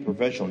got to be a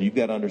professional. You've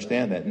got to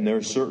understand that. And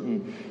there's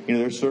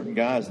certain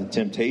guys, the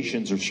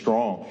temptations are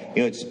strong.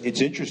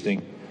 It's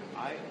interesting.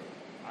 I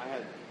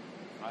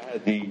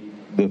had the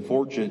good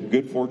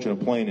fortune of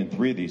playing in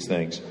 3 of these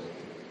things.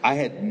 I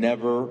had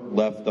never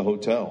left the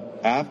hotel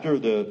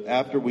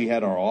after we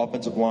had our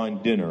offensive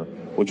line dinner,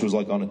 which was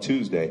like on a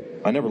Tuesday.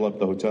 I never left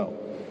the hotel.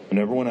 I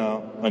never went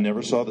out. I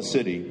never saw the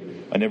city.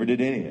 I never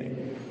did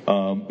anything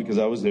because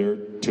I was there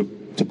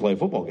to play a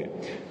football game.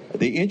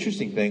 The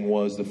interesting thing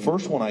was the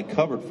first one I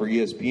covered for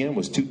ESPN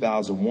was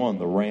 2001,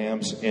 the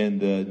Rams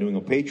and the New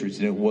England Patriots,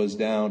 and it was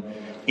down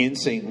in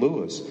St.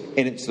 Louis.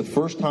 And it's the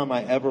first time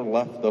I ever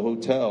left the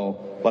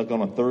hotel, like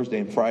on a Thursday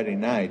and Friday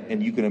night.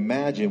 And you can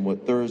imagine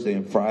what Thursday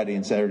and Friday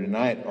and Saturday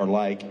night are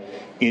like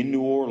in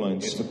New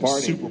Orleans, it's a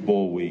party. Super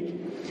Bowl week.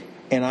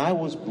 And I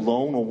was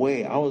blown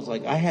away. I was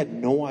like, I had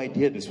no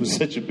idea this was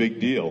such a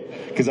big deal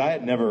because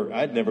I'd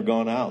never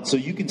gone out. So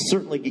you can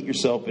certainly get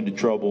yourself into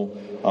trouble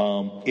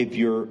if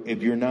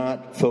you're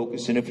not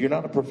focused and if you're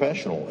not a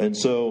professional. And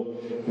so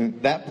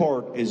that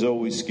part is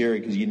always scary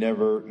because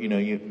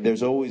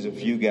there's always a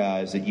few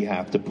guys that you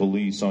have to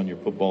police on your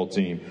football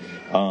team.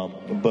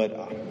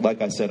 But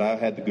like I said, I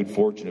had the good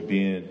fortune of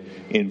being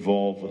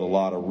involved with a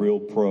lot of real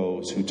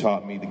pros who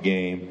taught me the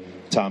game,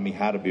 taught me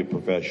how to be a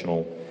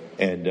professional.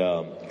 And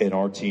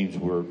our teams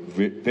were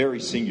very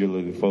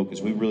singularly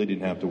focused. We really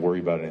didn't have to worry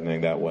about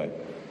anything that way.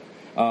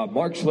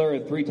 Mark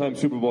Schlereth, 3-time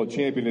Super Bowl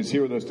champion, is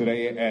here with us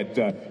today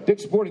at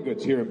Dick's Sporting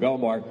Goods here in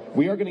Belmar.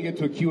 We are going to get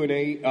to a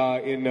Q&A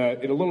in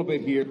a little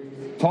bit here,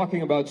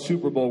 talking about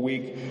Super Bowl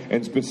week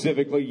and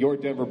specifically your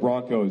Denver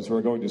Broncos, who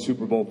are going to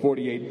Super Bowl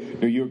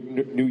 48,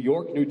 New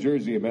York, New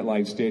Jersey at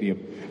MetLife Stadium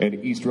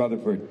and East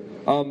Rutherford.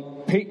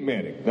 Peyton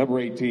Manning, number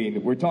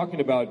 18. We're talking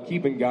about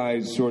keeping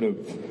guys sort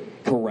of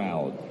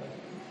corralled.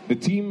 The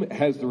team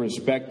has the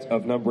respect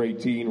of number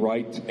 18,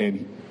 right?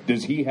 And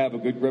does he have a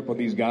good grip on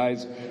these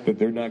guys that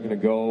they're not going to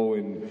go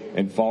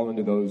and fall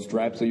into those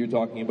traps that you're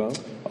talking about?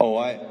 Oh,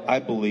 I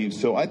believe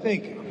so. I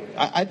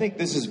think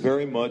this is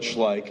very much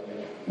like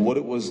what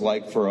it was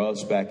like for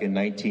us back in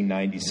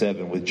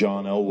 1997 with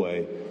John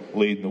Elway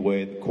leading the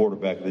way at the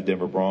quarterback of the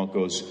Denver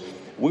Broncos.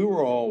 We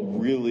were all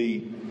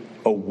really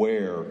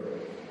aware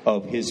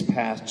of his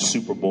past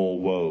Super Bowl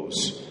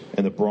woes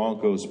and the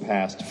Broncos'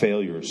 past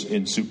failures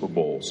in Super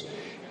Bowls.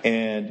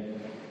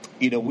 And,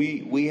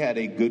 we had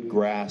a good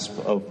grasp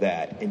of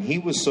that. And he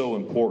was so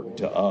important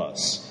to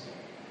us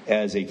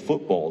as a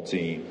football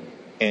team.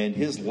 And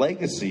his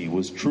legacy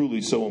was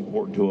truly so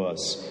important to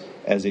us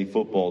as a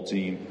football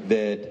team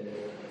that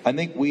I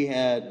think we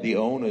had the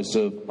onus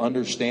of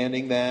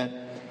understanding that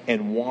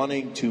and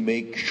wanting to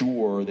make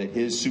sure that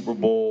his Super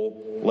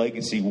Bowl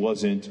legacy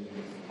wasn't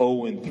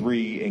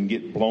 0-3 and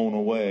get blown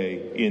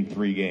away in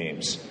 3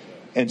 games.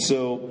 And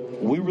so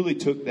we really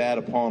took that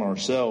upon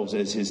ourselves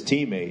as his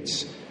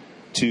teammates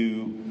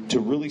to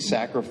really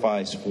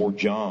sacrifice for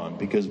John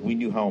because we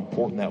knew how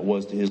important that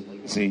was to his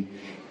legacy.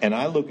 And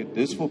I look at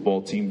this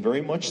football team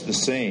very much the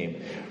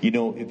same.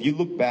 If you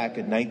look back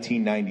at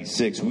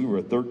 1996, we were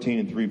a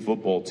 13-3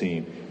 football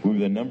team. We were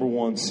the number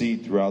 1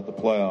 seed throughout the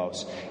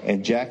playoffs.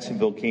 And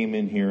Jacksonville came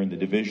in here in the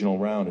divisional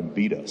round and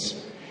beat us.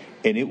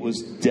 And it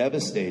was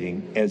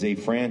devastating as a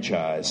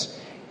franchise.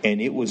 And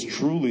it was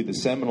truly the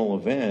seminal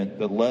event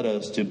that led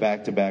us to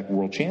back-to-back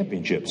world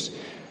championships.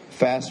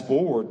 Fast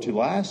forward to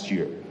last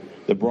year.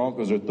 The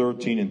Broncos are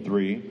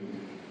 13-3.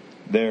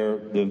 They're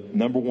the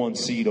number 1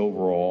 seed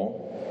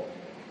overall.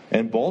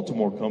 And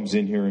Baltimore comes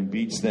in here and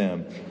beats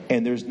them.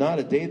 And there's not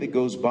a day that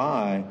goes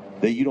by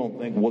that you don't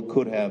think what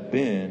could have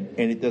been,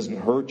 and it doesn't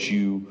hurt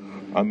you,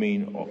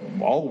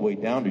 all the way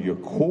down to your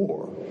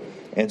core.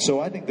 And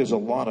so I think there's a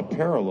lot of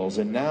parallels.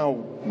 And now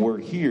we're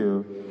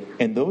here.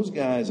 And those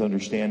guys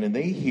understand, and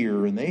they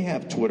hear, and they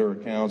have Twitter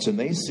accounts, and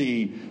they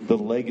see the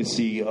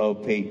legacy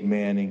of Peyton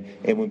Manning.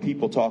 And when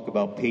people talk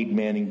about Peyton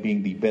Manning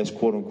being the best,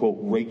 quote-unquote,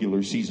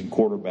 regular season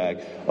quarterback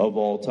of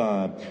all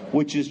time,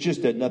 which is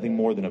just nothing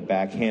more than a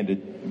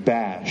backhanded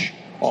bash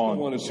on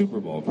won a Super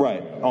Bowl.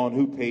 Right, on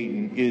who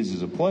Peyton is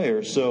as a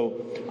player.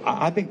 So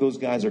I think those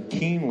guys are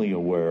keenly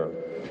aware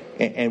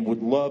and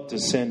would love to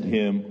send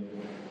him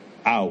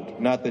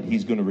out. Not that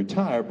he's going to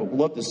retire, but we'd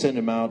love to send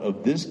him out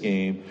of this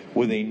game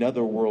with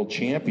another world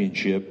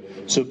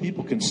championship so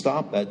people can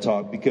stop that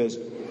talk, because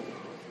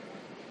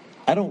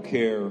I don't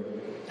care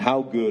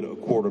how good a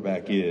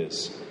quarterback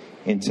is.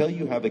 Until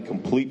you have a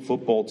complete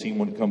football team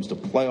when it comes to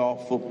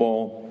playoff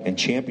football and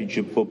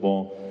championship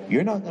football,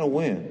 you're not going to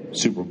win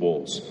Super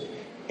Bowls.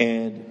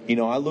 And,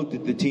 I looked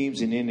at the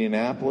teams in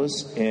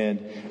Indianapolis, and,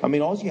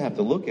 all you have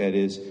to look at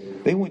is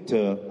they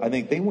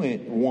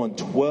won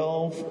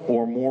 12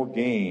 or more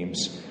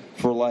games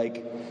for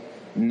like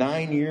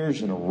 9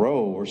 years in a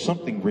row or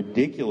something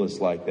ridiculous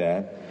like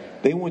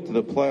that. They went to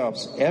the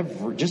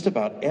playoffs just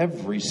about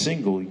every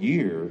single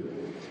year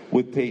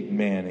with Peyton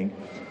Manning.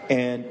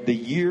 And the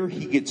year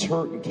he gets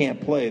hurt and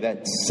can't play,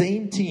 that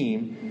same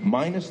team,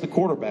 minus the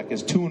quarterback,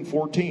 is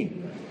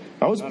 2-14.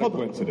 I was Not a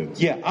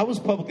coincidence. Yeah, I was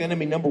public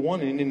enemy number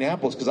one in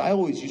Indianapolis because I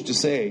always used to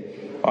say,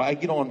 I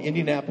get on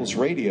Indianapolis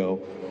radio,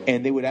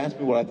 and they would ask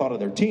me what I thought of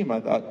their team.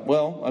 I thought,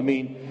 well, I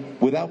mean,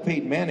 without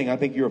Peyton Manning, I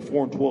think you're a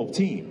 4-12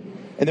 team.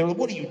 And they were like,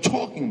 what are you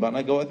talking about? And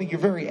I go, I think you're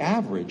very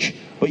average,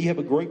 but you have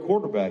a great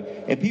quarterback.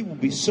 And people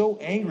would be so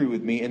angry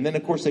with me. And then,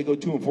 of course, they go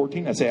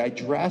 2-14. I say, I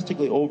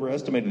drastically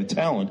overestimated the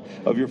talent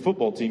of your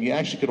football team. You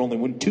actually could only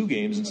win 2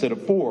 games instead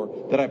of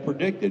 4 that I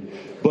predicted.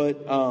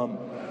 But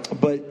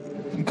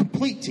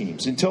complete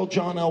teams. Until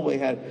John Elway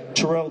had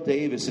Terrell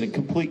Davis and a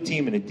complete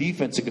team and a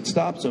defense that could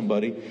stop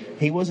somebody,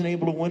 he wasn't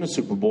able to win a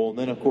Super Bowl. And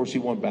then, of course, he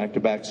won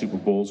back-to-back Super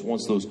Bowls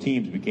once those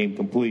teams became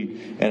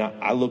complete. And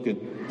I look at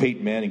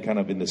Peyton Manning kind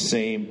of in the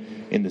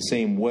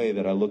same way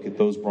that I look at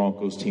those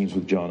Broncos teams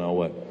with John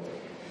Elway.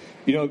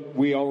 You know,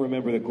 we all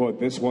remember the quote,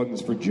 this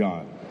one's for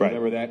John. Right.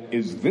 Remember that?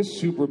 Is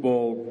this Super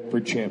Bowl for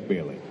Champ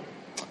Bailey?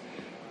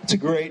 It's a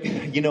great,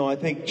 I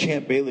think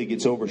Champ Bailey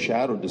gets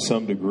overshadowed to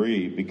some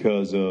degree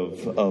because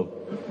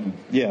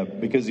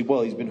because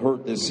he's been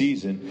hurt this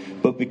season,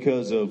 but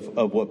because of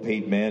what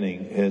Peyton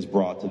Manning has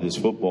brought to this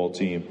football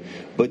team.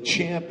 But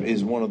Champ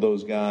is one of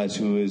those guys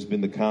who has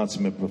been the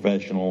consummate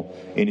professional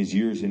in his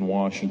years in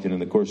Washington.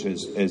 And of course,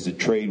 as the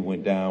trade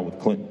went down with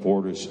Clinton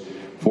Portis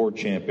for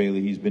Champ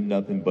Bailey, he's been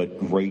nothing but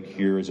great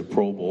here as a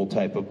Pro Bowl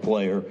type of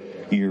player,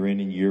 year in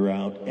and year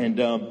out. And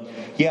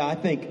I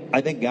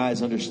think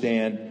guys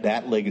understand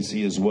that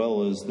legacy as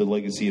well as the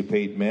legacy of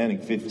Peyton Manning.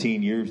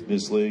 15 years in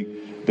this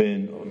league,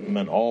 been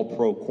an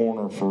all-pro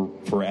corner for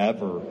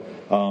forever.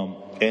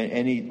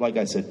 And he, like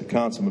I said, the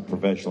consummate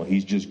professional.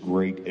 He's just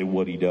great at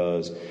what he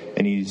does,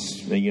 and he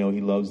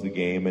loves the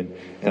game. And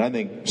I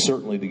think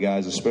certainly the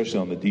guys, especially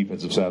on the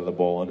defensive side of the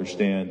ball,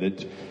 understand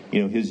that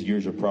his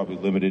years are probably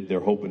limited.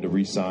 They're hoping to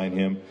re-sign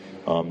him.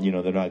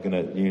 They're not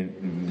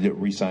going to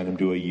re-sign him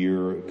to a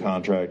year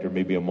contract or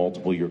maybe a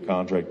multiple-year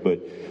contract. But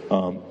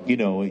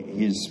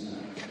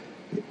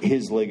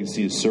his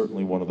legacy is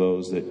certainly one of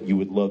those that you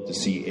would love to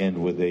see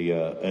end with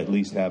at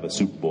least have a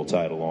Super Bowl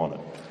title on it.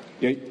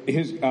 Yeah,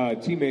 his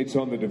teammates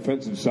on the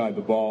defensive side of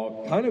the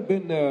ball kind of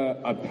been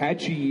a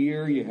patchy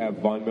year. You have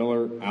Von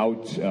Miller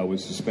out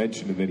with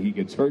suspension, and then he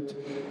gets hurt.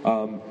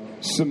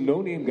 Some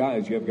no-name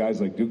guys. You have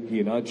guys like Duke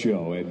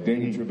Iheanacho and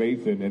Danny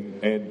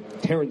Trevathan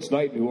and Terrence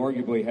Knighton, who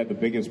arguably had the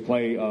biggest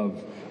play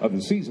of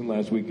the season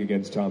last week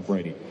against Tom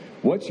Brady.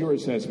 What's your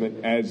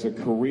assessment as a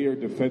career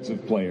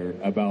defensive player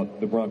about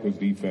the Broncos'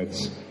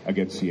 defense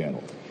against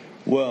Seattle?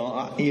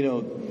 Well,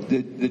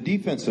 the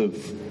defensive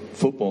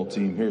football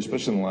team here,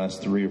 especially in the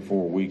last 3 or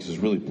 4 weeks, has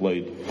really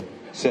played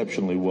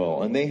exceptionally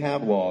well. And they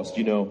have lost.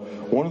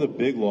 One of the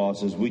big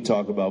losses, we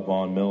talk about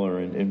Von Miller,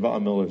 and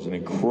Von Miller is an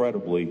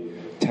incredibly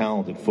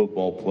talented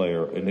football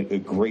player and a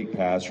great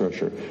pass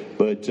rusher.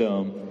 But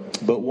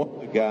one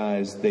of the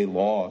guys they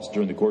lost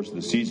during the course of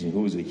the season,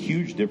 who was a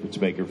huge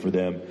difference maker for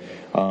them,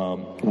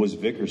 was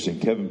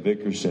Kevin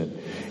Vickerson.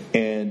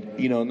 And,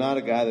 not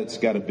a guy that's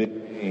got a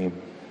big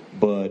name,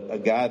 but a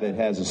guy that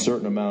has a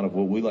certain amount of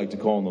what we like to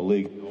call in the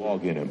league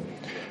dog in him.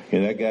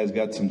 That guy's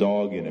got some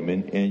dog in him.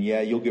 And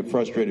you'll get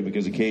frustrated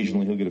because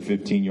occasionally he'll get a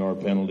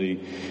 15-yard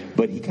penalty,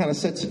 but he kind of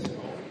sets it.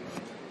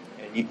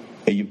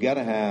 And you've got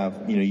to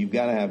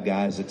have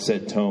guys that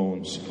set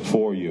tones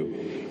for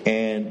you.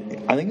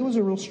 And I think it was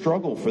a real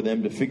struggle for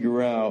them to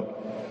figure out,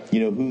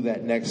 who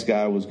that next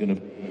guy was going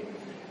to be.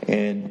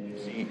 And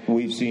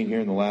we've seen here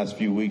in the last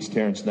few weeks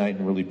Terrence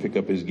Knighton really pick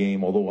up his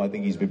game, although I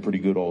think he's been pretty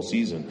good all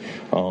season.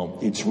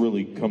 It's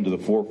really come to the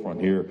forefront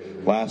here.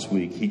 Last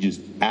week, he just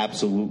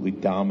absolutely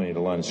dominated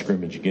a line of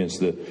scrimmage against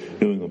the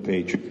New England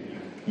Patriots.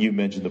 You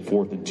mentioned the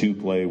 4th and 2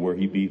 play where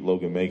he beat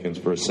Logan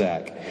Makins for a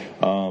sack.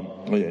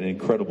 An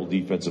incredible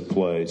defensive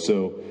play.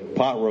 So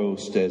pot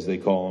roast, as they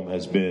call him,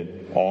 has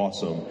been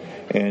awesome.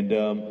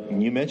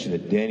 And you mentioned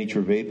it. Danny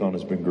Trevathan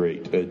has been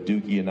great.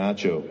 Duke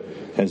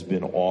Iheanacho has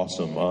been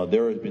awesome.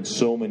 There have been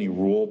so many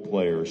role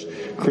players.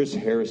 Chris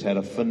Harris had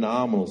a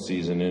phenomenal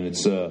season, and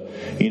it's a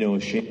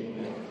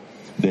shame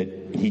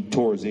that he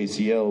tore his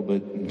ACL.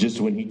 But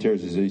just when he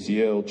tears his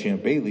ACL,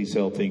 Champ Bailey's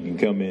healthy and can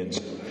come in.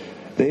 So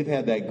they've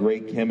had that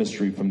great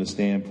chemistry from the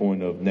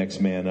standpoint of next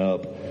man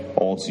up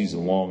all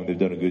season long, and they've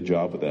done a good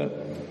job with that.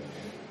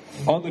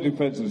 On the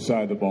defensive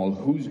side of the ball,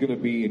 who's going to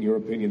be, in your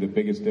opinion, the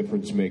biggest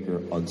difference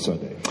maker on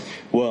Sunday?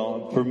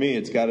 Well, for me,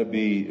 it's got to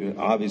be,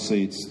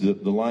 obviously, it's the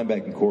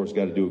linebacking core has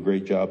got to do a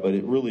great job, but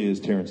it really is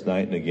Terrence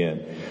Knighton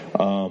again.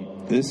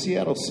 This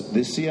Seattle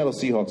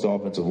Seahawks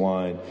offensive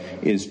line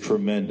is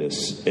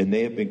tremendous, and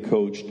they have been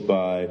coached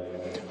by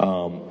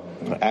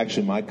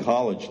actually my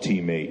college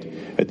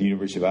teammate at the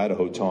University of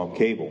Idaho, Tom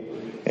Cable.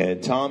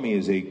 And Tommy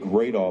is a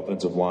great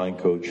offensive line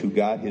coach who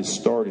got his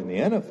start in the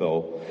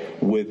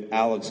NFL with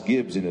Alex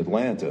Gibbs in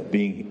Atlanta,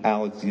 being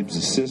Alex Gibbs'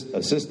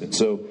 assistant.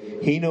 So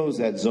he knows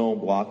that zone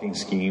blocking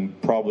scheme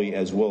probably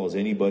as well as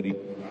anybody.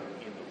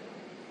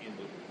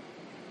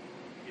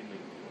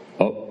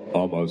 Oh,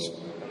 almost.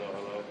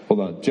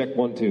 Hold on. Check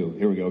 1, 2.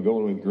 Here we go.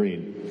 Going with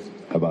green.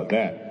 How about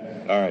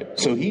that? All right.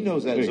 So he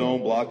knows that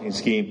zone blocking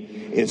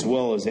scheme as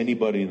well as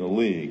anybody in the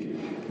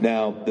league.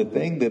 Now, the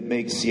thing that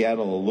makes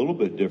Seattle a little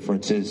bit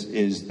different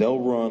is they'll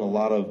run a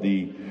lot of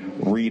the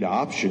read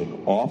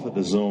option off of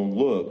the zone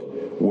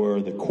look,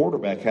 where the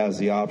quarterback has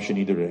the option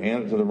either to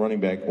hand it to the running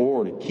back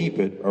or to keep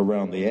it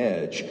around the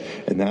edge.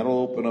 And that'll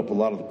open up a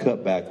lot of the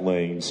cutback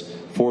lanes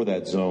for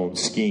that zone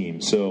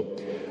scheme. So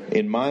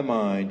in my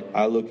mind,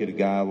 I look at a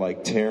guy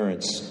like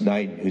Terrence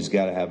Knighton, who's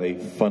got to have a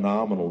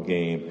phenomenal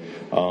game,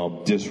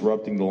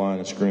 disrupting the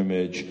line of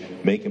scrimmage,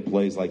 making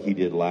plays like he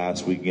did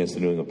last week against the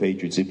New England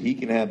Patriots. If he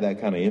can have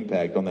that kind of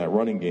impact on that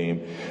running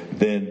game,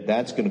 then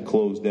that's going to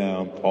close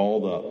down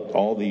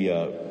all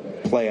the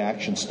play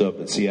action stuff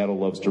that Seattle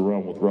loves to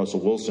run with Russell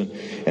Wilson.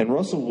 And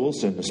Russell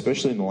Wilson,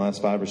 especially in the last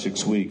 5 or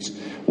 6 weeks,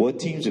 what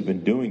teams have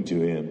been doing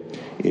to him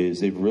is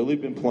they've really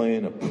been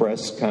playing a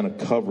press kind of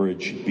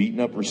coverage,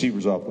 beating up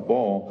receivers off the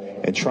ball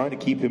and trying to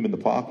keep him in the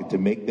pocket to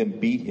make them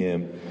beat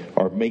him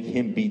or make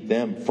him beat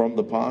them from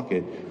the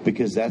pocket,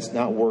 because that's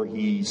not where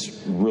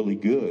he's really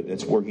good.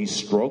 That's where he's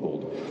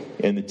struggled.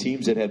 And the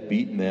teams that have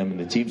beaten them and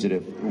the teams that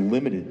have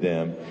limited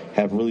them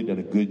have really done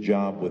a good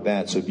job with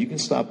that. So if you can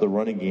stop the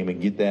running game and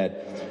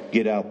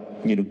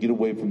get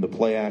away from the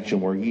play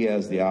action where he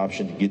has the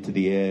option to get to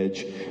the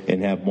edge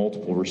and have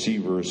multiple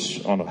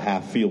receivers on a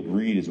half-field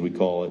read, as we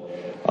call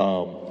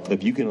it,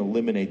 if you can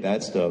eliminate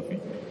that stuff,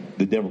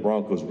 the Denver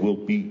Broncos will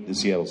beat the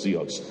Seattle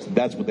Seahawks.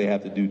 That's what they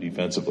have to do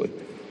defensively.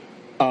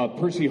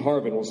 Percy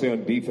Harvin, we'll stay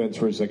on defense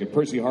for a second.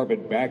 Percy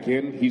Harvin back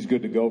in. He's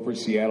good to go for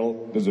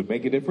Seattle. Does it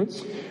make a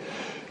difference?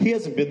 He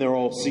hasn't been there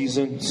all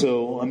season,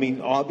 so, I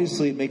mean,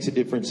 obviously it makes a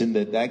difference in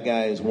that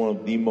guy is one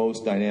of the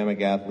most dynamic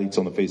athletes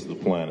on the face of the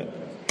planet.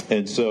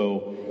 And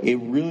so it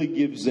really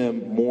gives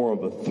them more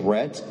of a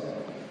threat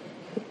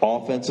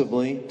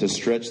offensively to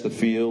stretch the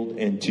field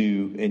and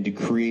to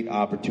create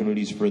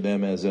opportunities for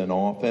them as an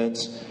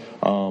offense.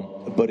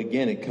 But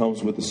again, it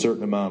comes with a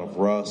certain amount of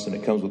rust, and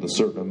it comes with a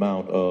certain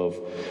amount of,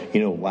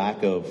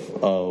 lack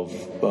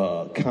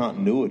of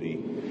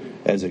continuity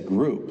as a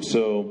group.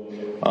 So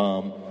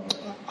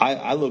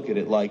I look at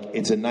it like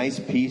it's a nice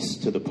piece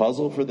to the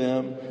puzzle for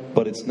them,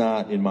 but it's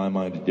not, in my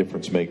mind, a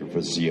difference maker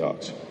for the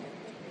Seahawks.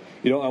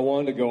 I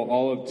wanted to go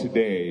all of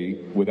today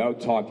without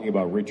talking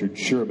about Richard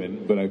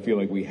Sherman, but I feel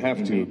like we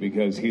have to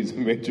because he's a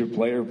major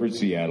player for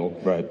Seattle.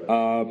 Right.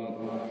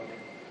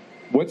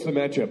 What's the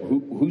matchup?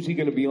 Who's he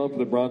going to be on for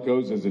the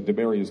Broncos? Is it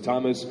Demaryius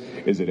Thomas?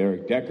 Is it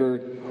Eric Decker?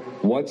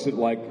 What's it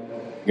like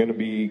going to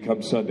be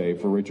come Sunday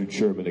for Richard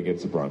Sherman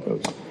against the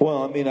Broncos?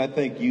 Well, I mean, I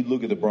think you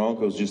look at the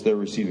Broncos, just their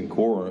receiving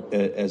core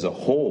as a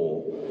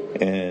whole,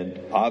 and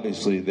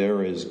obviously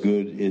they're as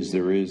good as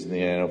there is in the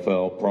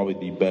NFL,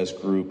 probably the best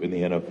group in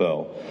the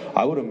NFL.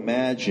 I would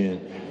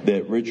imagine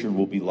that Richard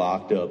will be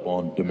locked up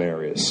on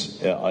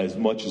Demaryius as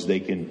much as they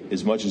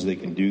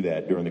can do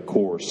that during the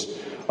course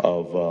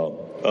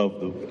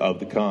of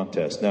the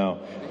contest.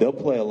 Now, they'll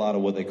play a lot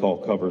of what they call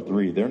cover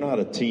 3. They're not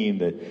a team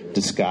that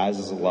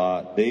disguises a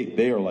lot.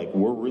 They are like,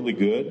 we're really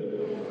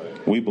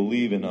good. We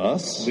believe in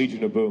us.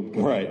 Legion of Boom.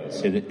 Right.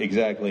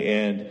 Exactly.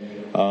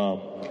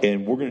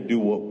 And we're going to do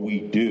what we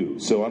do.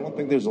 So I don't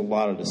think there's a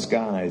lot of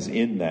disguise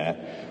in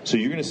that. So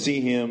you're going to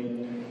see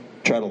him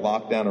try to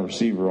lock down a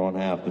receiver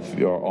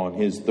on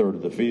his third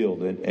of the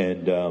field,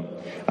 and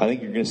I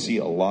think you're going to see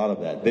a lot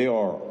of that. They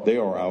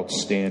are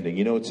outstanding.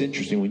 It's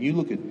interesting when you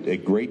look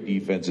at great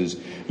defenses.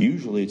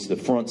 Usually, it's the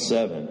front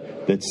seven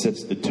that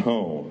sets the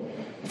tone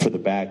for the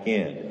back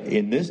end.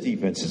 In this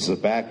defense, it's the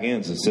back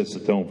ends that sets the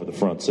tone for the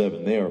front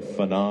seven. They are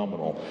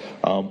phenomenal.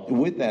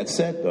 With that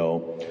said,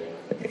 though,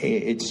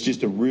 it's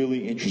just a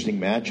really interesting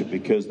matchup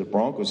because the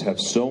Broncos have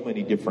so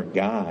many different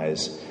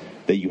guys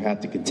that you have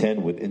to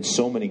contend with, and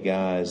so many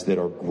guys that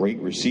are great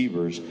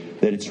receivers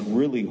that it's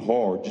really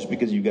hard. Just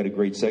because you've got a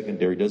great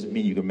secondary doesn't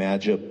mean you can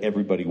match up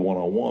everybody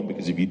one-on-one,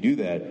 because if you do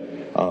that,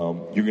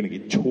 you're going to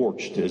get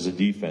torched as a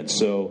defense.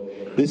 So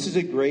this is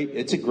a great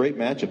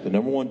matchup. The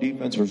number one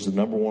defense versus the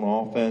number one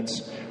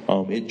offense.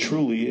 It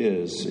truly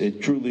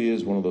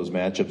is one of those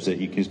matchups that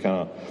you just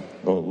kind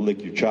of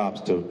lick your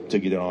chops to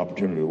get an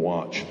opportunity to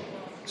watch.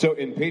 So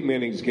in Peyton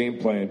Manning's game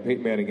plan,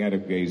 Peyton Manning,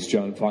 Adam Gase,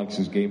 John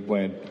Fox's game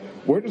plan,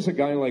 where does a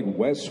guy like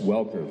Wes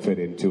Welker fit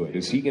into it?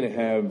 Is he going to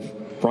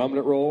have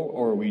prominent role,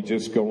 or are you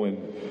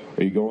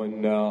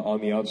going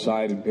on the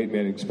outside in Peyton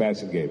Manning's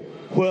passing game?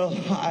 Well,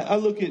 I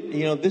look at,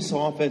 this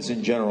offense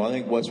in general. I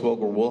think Wes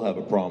Welker will have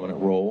a prominent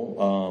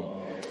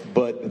role.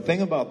 But the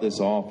thing about this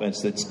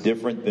offense that's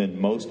different than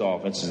most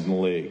offenses in the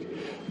league,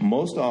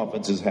 most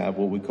offenses have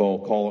what we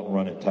call it and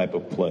run it type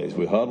of plays.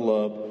 We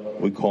huddle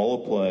up, we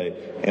call a play,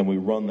 and we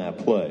run that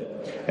play.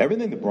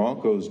 Everything the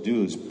Broncos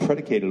do is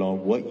predicated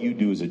on what you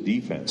do as a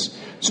defense.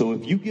 So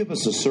if you give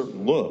us a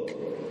certain look,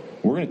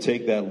 we're going to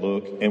take that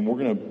look and we're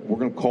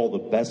going to call the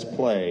best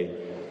play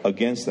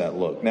against that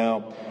look.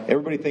 Now,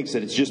 everybody thinks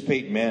that it's just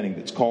Peyton Manning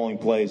that's calling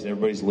plays and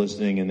everybody's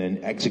listening and then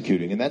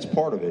executing, and that's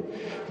part of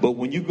it. But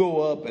when you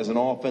go up as an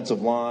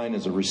offensive line,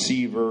 as a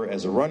receiver,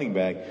 as a running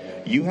back,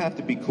 you have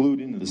to be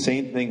clued into the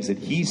same things that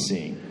he's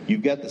seeing.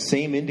 You've got the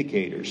same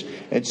indicators.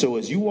 And so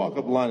as you walk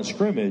up the line of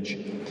scrimmage,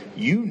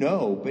 you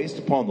know, based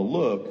upon the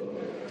look,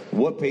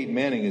 what Peyton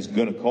Manning is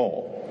going to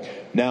call.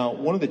 Now,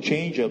 one of the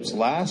change-ups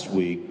last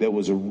week that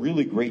was a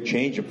really great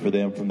change-up for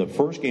them from the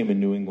first game in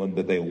New England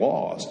that they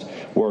lost,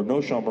 where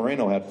Knowshon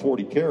Moreno had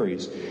 40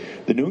 carries,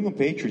 the New England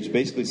Patriots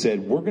basically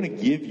said, we're going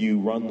to give you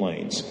run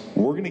lanes.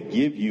 We're going to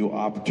give you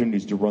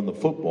opportunities to run the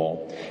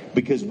football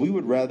because we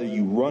would rather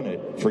you run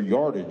it for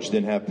yardage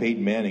than have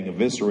Peyton Manning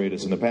eviscerate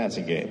us in the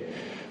passing game.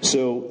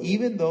 So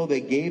even though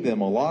they gave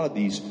them a lot of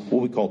these,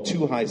 what we call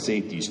two high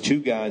safeties, two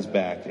guys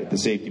back at the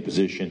safety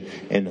position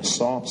and a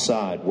soft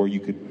side where you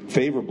could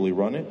favorably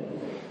run it,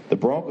 the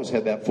Broncos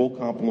had that full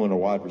complement of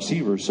wide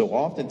receivers. So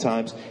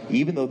oftentimes,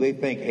 even though they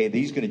think, hey,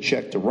 these going to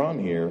check to run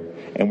here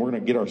and we're going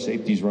to get our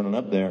safeties running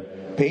up there,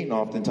 Peyton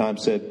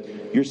oftentimes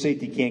said, your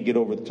safety can't get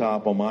over the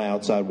top on my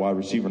outside wide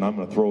receiver, and I'm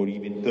going to throw it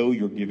even though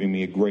you're giving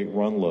me a great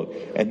run look.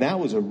 And that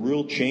was a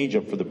real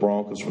change-up for the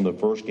Broncos from the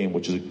first game,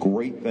 which is a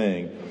great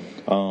thing.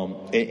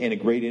 And a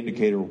great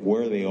indicator of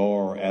where they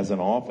are as an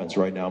offense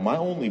right now. My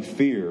only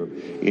fear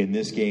in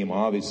this game,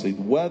 obviously,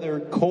 weather,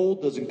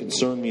 cold doesn't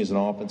concern me as an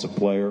offensive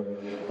player.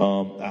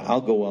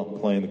 I'll go out and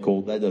play in the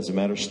cold. That doesn't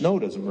matter. Snow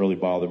doesn't really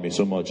bother me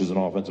so much as an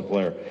offensive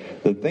player.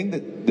 The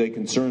thing that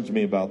concerns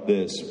me about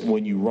this,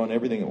 when you run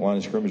everything at line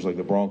of scrimmage like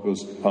the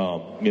Broncos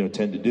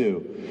tend to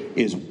do,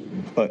 is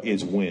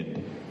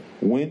wind.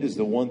 Wind is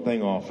the one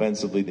thing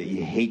offensively that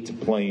you hate to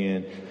play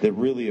in that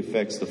really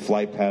affects the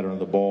flight pattern of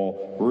the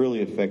ball,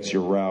 really affects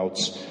your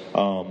routes.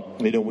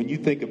 When you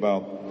think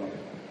about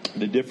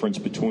the difference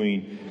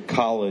between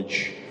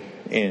college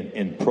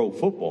and pro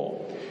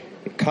football,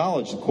 in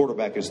college, the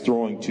quarterback is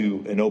throwing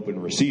to an open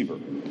receiver.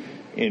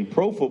 In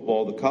pro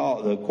football,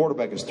 the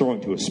quarterback is throwing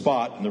to a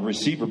spot, and the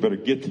receiver better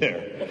get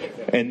there.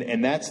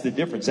 And that's the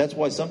difference. That's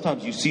why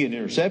sometimes you see an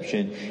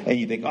interception, and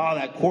you think, oh,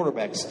 that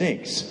quarterback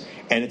stinks.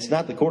 And it's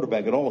not the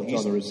quarterback at all. He's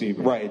on the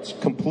receiver. Right. It's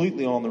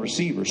completely on the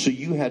receiver. So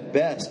you had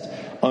best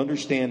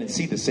understand and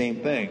see the same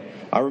thing.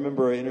 I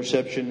remember an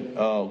interception,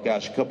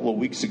 a couple of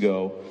weeks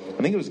ago.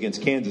 I think it was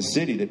against Kansas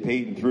City that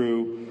Peyton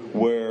threw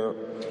where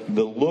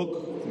the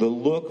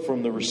look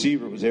from the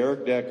receiver was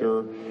Eric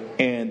Decker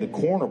and the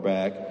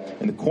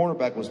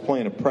cornerback was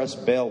playing a press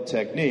bail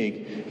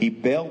technique. He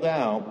bailed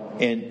out,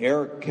 and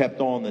Eric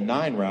kept on the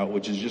 9 route,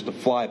 which is just a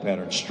fly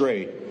pattern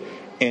straight.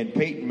 And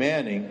Peyton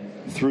Manning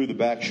threw the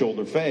back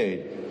shoulder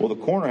fade. Well, the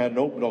corner hadn't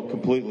opened all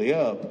completely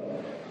up,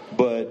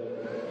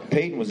 but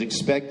Peyton was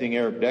expecting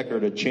Eric Decker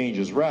to change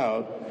his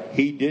route.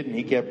 He didn't.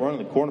 He kept running.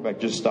 The cornerback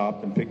just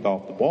stopped and picked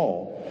off the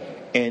ball.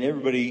 And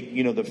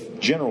everybody, the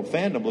general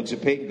fandom looks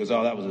at Peyton and goes,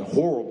 oh, that was a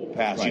horrible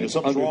pass. Right.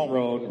 Something's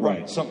wrong.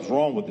 Right. Something's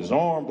wrong with his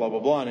arm, blah, blah,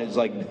 blah. And it's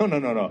like, no.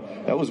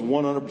 That was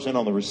 100%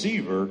 on the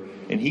receiver,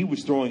 and he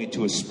was throwing it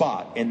to a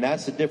spot. And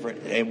that's the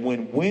difference. And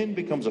when wind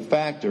becomes a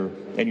factor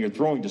and you're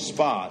throwing to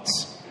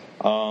spots,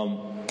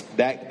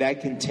 that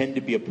can tend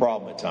to be a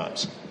problem at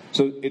times.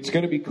 So it's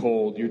going to be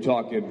cold. You're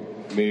talking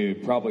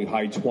probably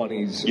high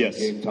 20s yes.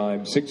 Game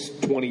time,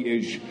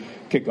 6:20-ish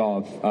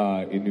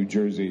kickoff in New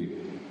Jersey.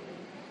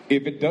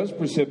 If it does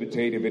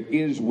precipitate, if it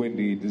is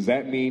windy, does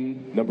that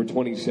mean number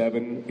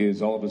 27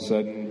 is all of a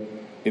sudden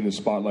in the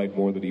spotlight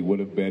more than he would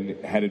have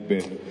been had it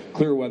been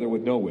clear weather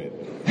with no wind?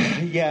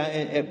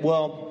 Yeah,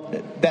 well,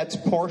 that's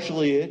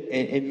partially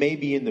it, and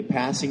maybe in the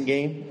passing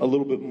game a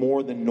little bit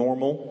more than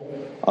normal.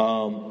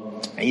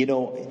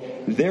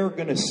 They're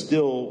going to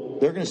still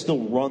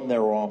run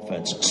their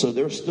offense. So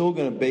they're still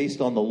going to,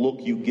 based on the look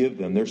you give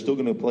them, they're still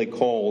going to play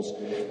calls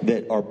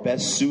that are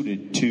best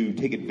suited to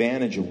take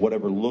advantage of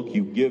whatever look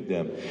you give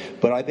them.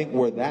 But I think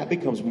where that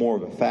becomes more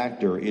of a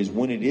factor is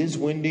when it is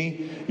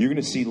windy, you're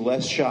going to see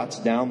less shots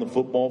down the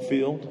football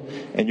field,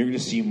 and you're going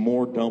to see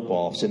more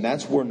dump-offs. And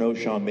that's where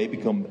Knowshon may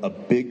become a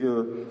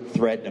bigger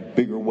threat and a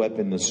bigger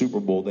weapon in the Super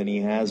Bowl than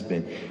he has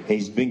been.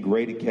 He's been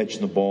great at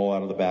catching the ball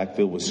out of the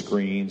backfield with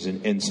screens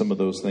and some of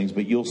those things.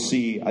 But you'll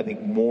see, I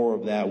think, more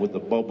of that with the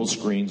bubble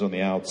screens on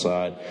the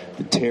outside,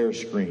 the tear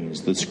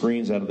screens, the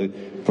screens out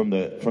of from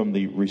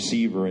the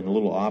receiver, and the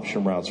little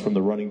option routes from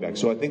the running back.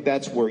 So I think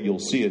that's where you'll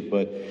see it.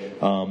 But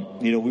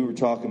we were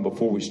talking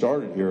before we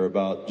started here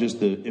about just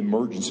the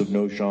emergence of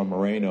Knowshon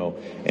Moreno,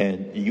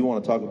 and you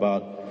want to talk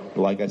about,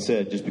 like I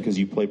said, just because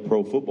you play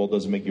pro football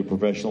doesn't make you a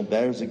professional.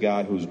 There's a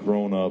guy who's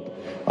grown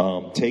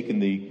up, taken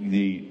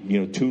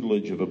the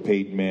tutelage of a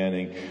Peyton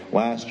Manning.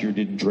 Last year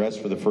didn't dress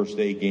for the first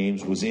 8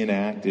 games, was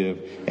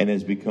inactive, and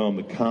has become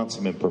a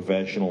consummate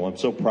professional. I'm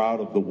so proud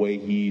of the way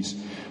he's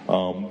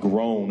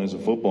grown as a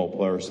football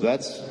player. So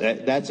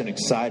that's an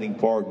exciting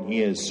part, and he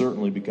has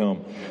certainly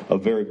become a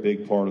very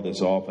big part of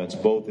this offense,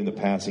 both in the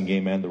passing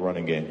game and the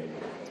running game.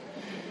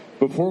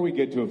 Before we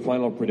get to a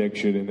final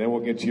prediction, and then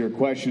we'll get to your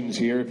questions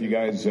here, if you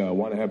guys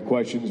want to have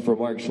questions for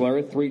Mark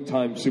Schlereth,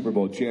 3-time Super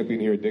Bowl champion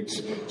here at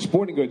Dick's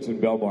Sporting Goods in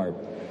Belmar.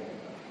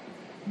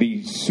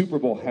 the Super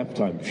Bowl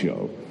halftime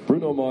show.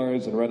 Bruno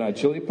Mars and Red Hot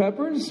Chili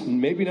Peppers.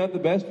 Maybe not the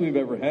best we've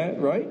ever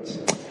had, right?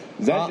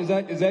 Is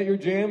that your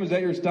jam? Is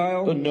that your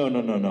style? No,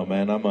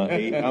 man. I'm a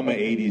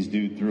 80s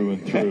dude through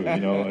and through.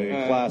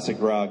 A classic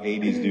rock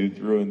 80s dude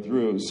through and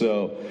through.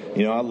 So,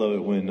 I love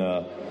it when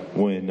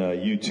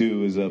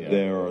U2 is up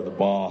there or the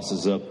Boss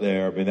is up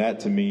there. I mean, that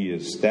to me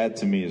is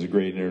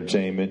great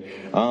entertainment.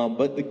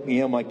 But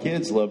my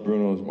kids love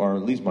Bruno, or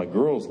at least my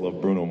girls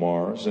love Bruno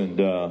Mars,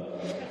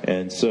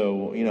 and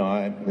so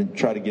I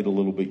try to get a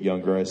little bit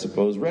younger, I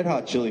suppose. Red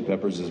Hot Chili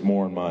Peppers is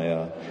more in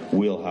my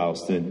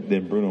wheelhouse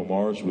than Bruno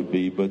Mars would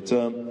be. But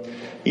the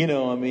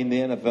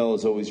NFL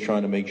is always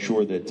trying to make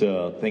sure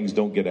that things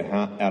don't get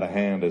out of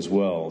hand as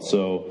well.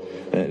 So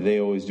they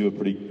always do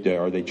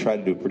they try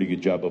to do a pretty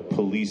good job of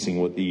policing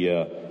what the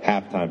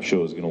halftime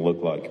show is going to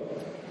look like.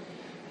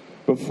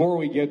 Before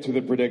we get to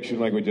the prediction,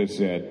 like we just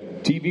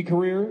said, TV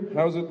career,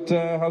 how's it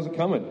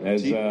coming?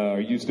 Are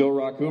you still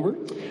Rock Hoover?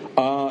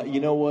 You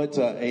know what?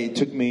 It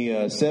took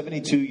me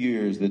 72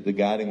 years that the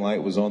guiding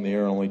light was on the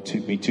air. It only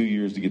took me 2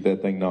 years to get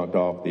that thing knocked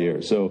off the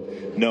air. So,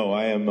 no,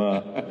 I am,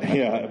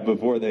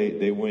 before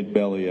they went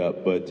belly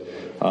up. But,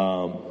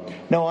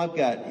 no,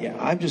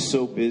 I'm just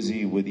so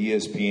busy with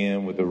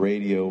ESPN, with the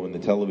radio and the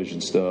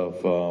television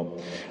stuff.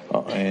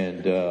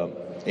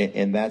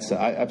 And that's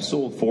I've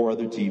sold 4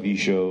 other TV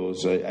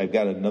shows. I've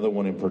got another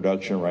one in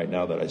production right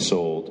now that I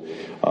sold.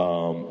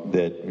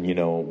 That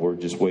we're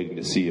just waiting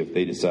to see if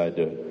they decide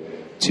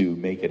to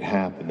make it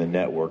happen. The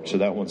network. So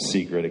that one's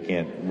secret. I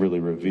can't really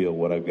reveal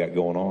what I've got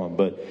going on.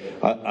 But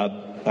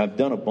I've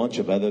done a bunch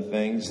of other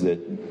things that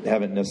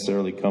haven't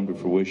necessarily come to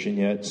fruition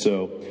yet.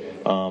 So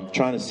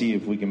trying to see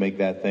if we can make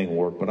that thing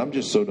work. But I'm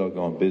just so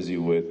doggone busy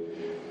with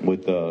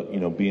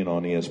being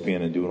on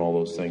ESPN and doing all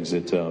those things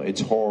that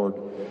it's hard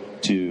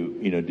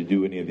to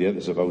do any of the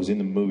other stuff. I was in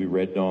the movie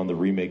Red Dawn, the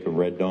remake of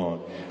Red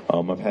Dawn.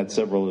 I've had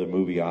several other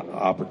movie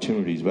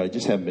opportunities, but I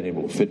just haven't been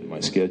able to fit in my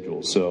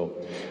schedule. So,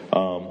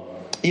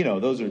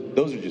 those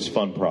are just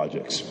fun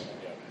projects.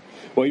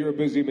 Well, you're a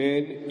busy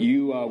man.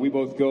 We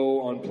both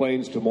go on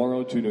planes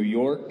tomorrow to New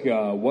York.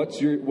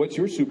 What's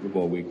your Super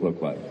Bowl week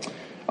look like?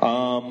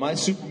 My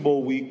Super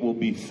Bowl week will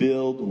be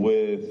filled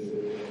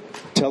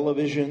with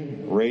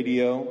television,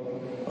 radio,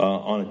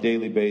 on a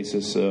daily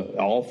basis,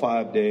 all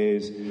 5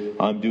 days.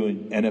 I'm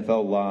doing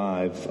NFL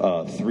Live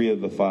 3 of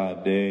the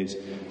 5 days.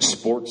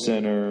 Sports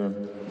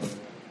Center,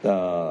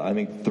 I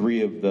think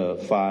 3 of the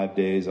 5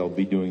 days. I'll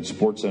be doing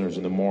Sports Centers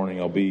in the morning.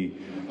 I'll be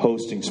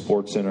hosting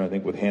Sports Center, I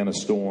think, with Hannah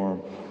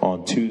Storm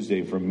on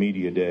Tuesday for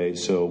Media Day.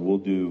 So we'll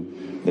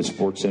do the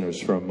Sports Centers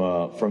from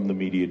the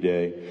Media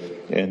Day.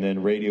 And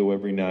then radio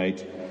every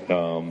night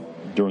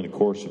during the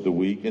course of the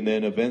week. And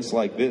then events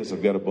like this.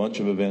 I've got a bunch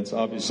of events.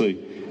 Obviously,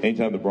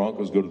 anytime the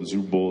Broncos go to the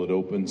Super Bowl, it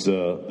opens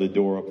the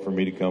door up for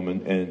me to come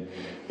and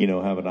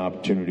have an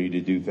opportunity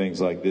to do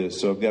things like this.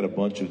 So I've got a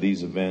bunch of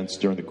these events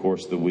during the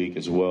course of the week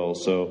as well.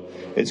 So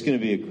it's going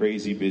to be a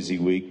crazy busy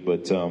week,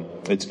 but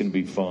it's going to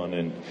be fun.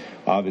 And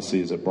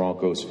obviously, as a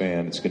Broncos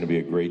fan, it's going to be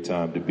a great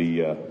time to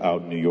be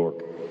out in New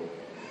York.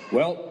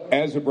 Well,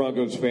 as a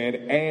Broncos fan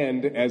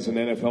and as an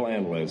NFL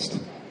analyst,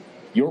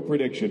 your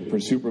prediction for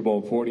Super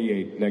Bowl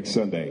 48 next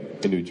Sunday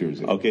in New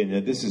Jersey. Okay,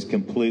 now this is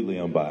completely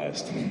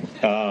unbiased.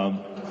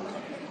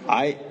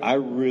 I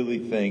really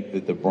think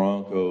that the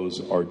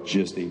Broncos are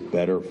just a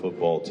better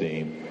football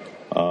team.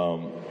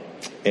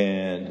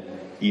 And,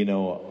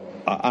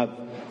 I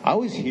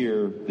always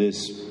hear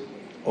this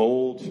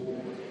old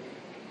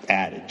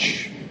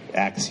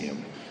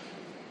axiom,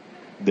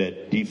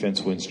 that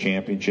defense wins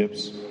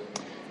championships.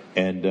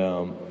 And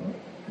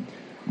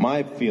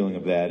my feeling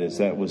of that is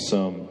that was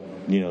something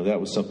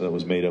that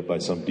was made up by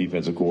some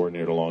defensive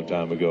coordinator a long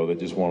time ago that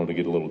just wanted to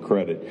get a little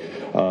credit.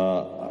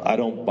 I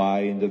don't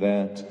buy into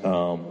that.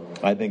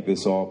 I think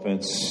this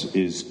offense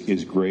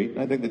is great.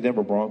 I think the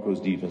Denver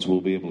Broncos defense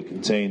will be able to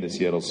contain the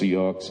Seattle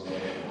Seahawks.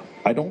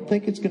 I don't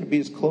think it's going to be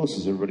as close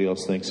as everybody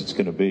else thinks it's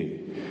going to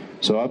be.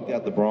 So I've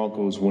got the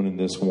Broncos winning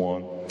this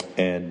one.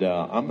 And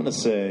I'm going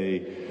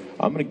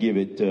to give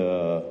it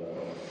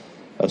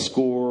a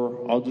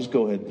score. I'll just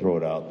go ahead and throw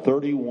it out.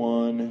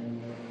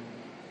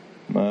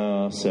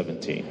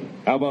 31-17.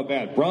 How about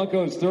that?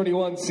 Broncos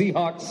 31,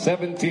 Seahawks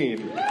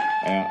 17,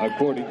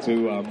 according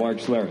to Mark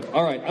Schlereth.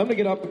 All right, I'm going to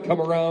get up and come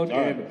around,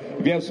 and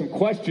if you have some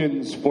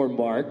questions for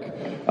Mark,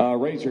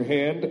 raise your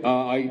hand.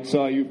 I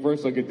saw you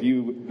first. Look at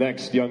you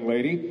next, young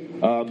lady.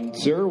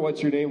 Sir,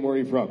 what's your name? Where are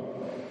you from?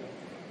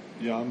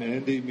 Yeah, I'm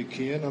Andy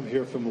McKeon. I'm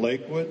here from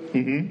Lakewood.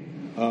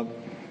 Mm-hmm.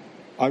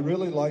 I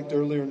really liked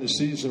earlier in the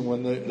season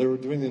when they were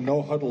doing the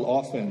no-huddle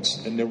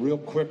offense and the real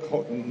quick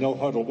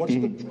no-huddle. What's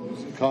the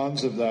pros and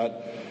cons of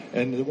that?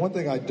 And the one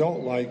thing I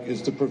don't like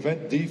is to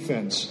prevent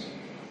defense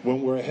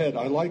when we're ahead.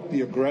 I like to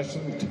be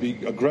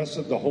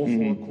aggressive the whole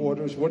 4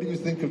 quarters. What do you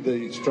think of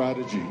the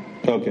strategy?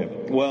 Okay.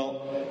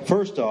 Well,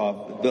 first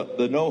off,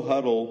 the no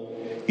huddle.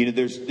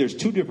 There's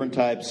two different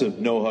types of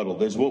no huddle.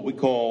 There's what we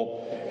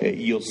call,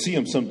 you'll see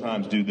them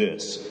sometimes do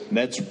this. And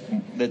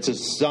that's a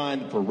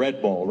sign for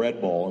red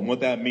ball. And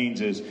what that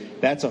means is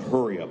that's a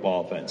hurry up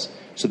offense.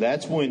 So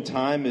that's when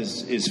time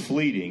is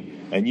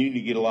fleeting and you need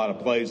to get a lot of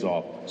plays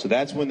off. So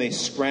that's when they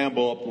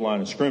scramble up the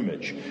line of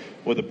scrimmage.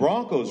 What the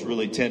Broncos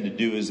really tend to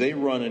do is they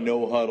run a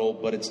no huddle,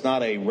 but it's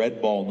not a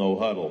red ball no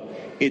huddle.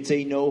 It's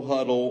a no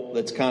huddle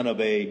that's kind of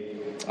a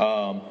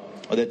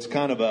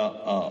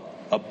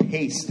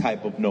pace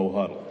type of no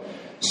huddle.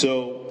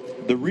 So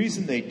the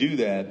reason they do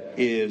that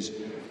is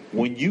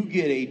when you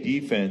get a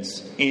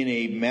defense in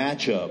a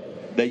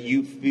matchup that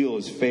you feel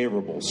is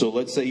favorable. So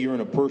let's say you're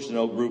in a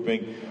personnel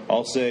grouping.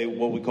 I'll say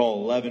what we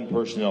call 11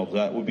 personnel.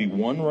 That would be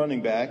one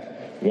running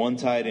back, one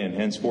tight end,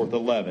 henceforth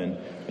 11,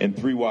 and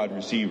 3 wide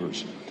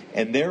receivers.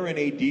 And they're in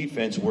a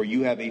defense where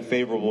you have a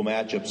favorable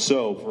matchup.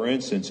 So, for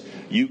instance,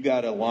 you've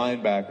got a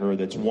linebacker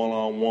that's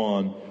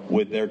one-on-one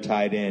with their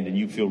tight end, and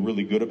you feel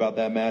really good about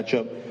that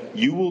matchup.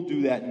 You will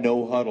do that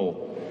no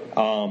huddle,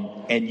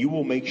 and you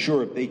will make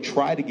sure if they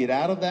try to get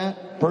out of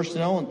that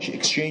personnel and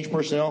exchange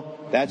personnel,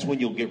 that's when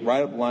you'll get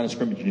right up the line of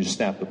scrimmage and you just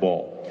snap the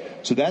ball.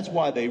 So that's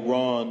why they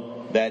run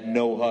that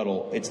no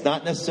huddle. It's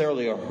not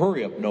necessarily a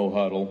hurry up no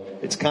huddle.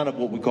 It's kind of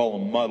what we call a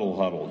muddle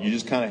huddle. You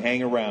just kind of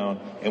hang around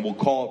and we'll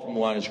call it from the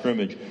line of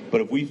scrimmage.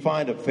 But if we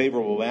find a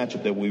favorable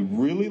matchup that we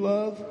really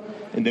love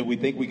and that we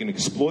think we can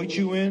exploit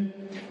you in,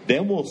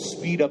 then we'll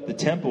speed up the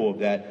tempo of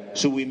that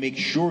so we make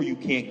sure you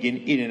can't get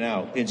in and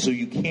out and so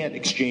you can't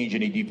exchange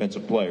any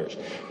defensive players.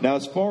 Now,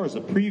 as far as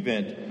the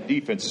prevent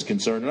defense is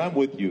concerned, and I'm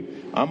with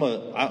you, I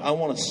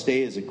want to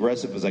stay as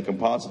aggressive as I can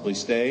possibly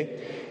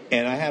stay.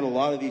 And I had a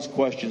lot of these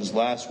questions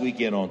last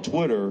weekend on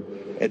Twitter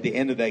at the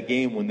end of that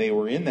game when they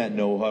were in that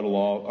no huddle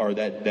or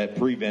that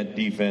prevent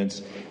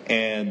defense,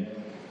 and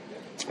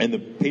the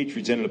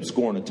Patriots ended up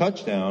scoring a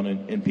touchdown,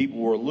 and people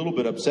were a little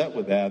bit upset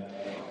with that.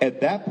 At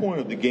that point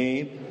of the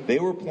game, they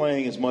were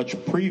playing as much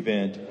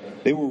prevent.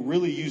 They were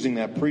really using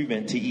that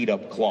prevent to eat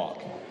up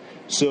clock.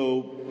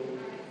 So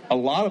a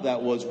lot of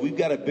that was we've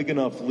got a big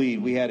enough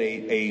lead. We had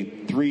a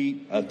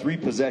three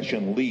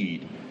possession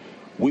lead.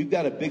 We've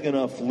got a big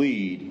enough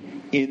lead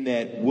in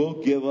that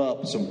we'll give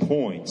up some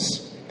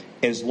points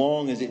as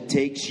long as it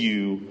takes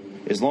you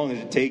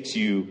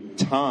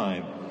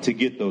time to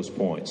get those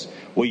points.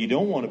 What you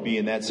don't want to be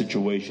in that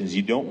situation is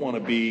you don't want to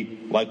be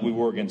like we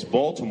were against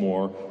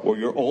Baltimore, where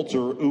you're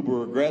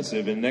uber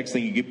aggressive, and the next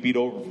thing you get beat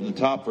over from the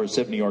top for a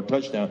 70-yard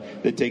touchdown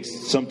that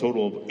takes some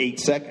total of 8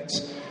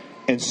 seconds.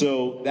 And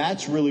so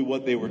that's really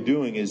what they were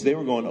doing is they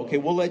were going, okay,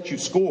 we'll let you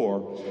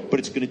score, but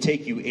it's going to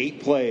take you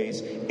 8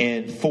 plays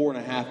and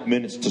 4.5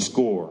 minutes to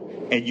score.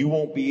 And you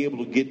won't be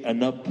able to get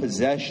enough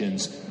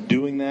possessions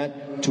doing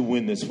that to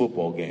win this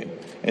football game.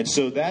 And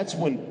so that's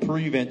when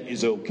prevent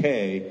is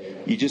okay.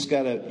 You just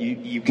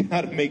you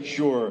gotta make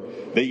sure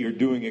that you're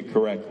doing it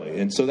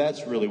correctly. And so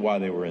that's really why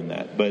they were in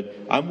that. But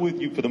I'm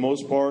with you for the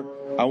most part.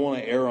 I want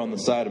to err on the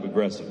side of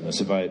aggressiveness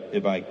if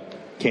I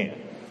can.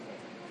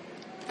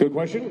 Good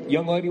question.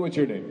 Young lady, what's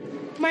your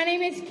name? My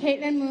name is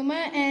Caitlin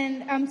Muma,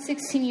 and I'm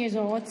 16 years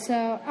old.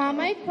 So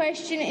my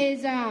question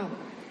is,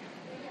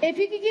 if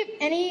you could give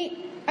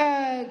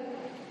anybody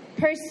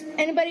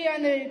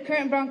on the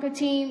current Bronco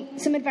team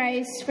some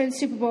advice for the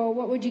Super Bowl,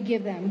 what would you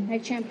give them,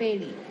 like Champ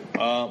Bailey?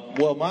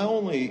 Well, my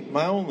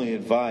only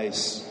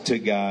advice to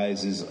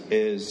guys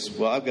is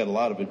well, I've got a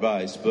lot of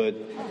advice, but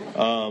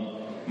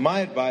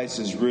my advice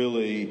is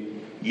really,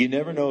 you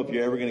never know if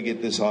you're ever going to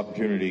get this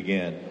opportunity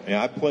again.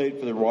 I played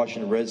for the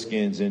Washington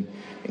Redskins and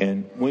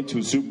went to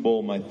a Super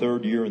Bowl my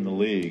 3rd year in the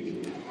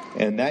league.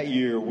 And that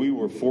year we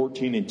were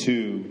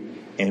 14-2,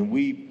 and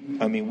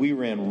we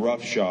ran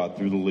roughshod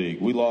through the league.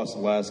 We lost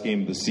the last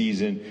game of the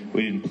season.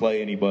 We didn't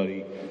play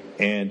anybody,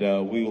 and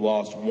we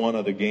lost one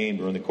other game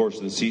during the course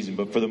of the season.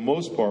 But for the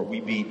most part, we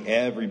beat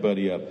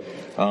everybody up.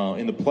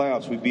 In the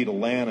playoffs, we beat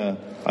Atlanta.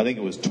 I think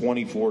it was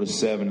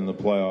 24-7 in the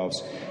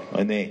playoffs,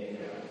 and they.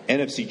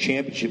 NFC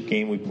Championship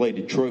game, we played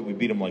Detroit. We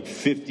beat them like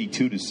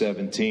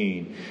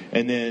 52-17.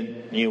 And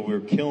then, we were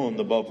killing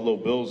the Buffalo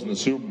Bills in the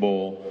Super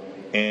Bowl,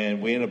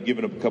 and we ended up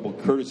giving up a couple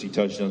of courtesy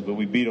touchdowns, but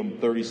we beat them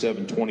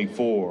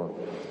 37-24.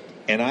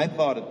 And I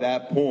thought at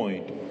that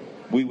point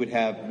we would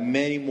have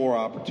many more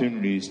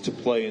opportunities to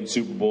play in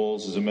Super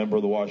Bowls as a member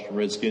of the Washington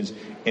Redskins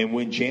and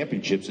win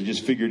championships. I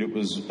just figured it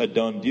was a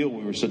done deal.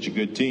 We were such a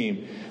good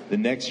team. The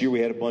next year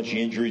we had a bunch of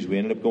injuries. We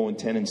ended up going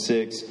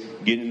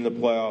 10-6, getting into the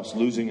playoffs,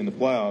 losing in the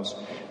playoffs.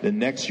 The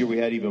next year we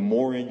had even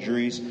more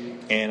injuries,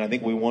 and I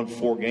think we won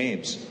 4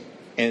 games.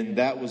 And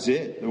that was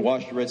it. The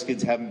Washington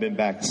Redskins haven't been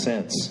back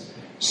since.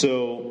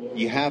 So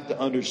you have to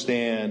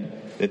understand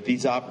that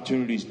these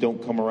opportunities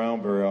don't come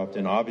around very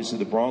often. Obviously,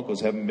 the Broncos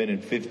haven't been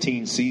in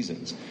 15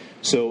 seasons.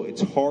 So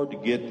it's hard to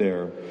get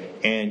there,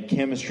 and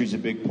chemistry is a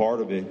big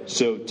part of it.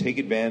 So take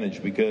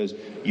advantage, because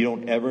you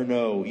don't ever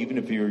know, even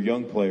if you're a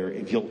young player,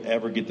 if you'll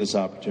ever get this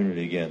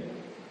opportunity again.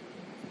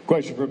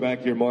 Question for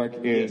back here, Mark,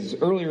 is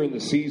earlier in the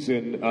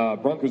season,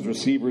 Broncos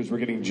receivers were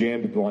getting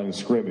jammed at the line of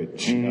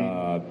scrimmage.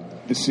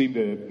 This seemed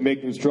to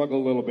make them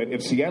struggle a little bit.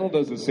 If Seattle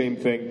does the same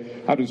thing,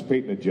 how does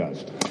Peyton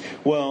adjust?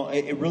 Well,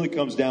 it really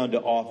comes down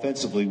to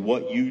offensively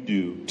what you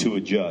do to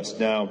adjust.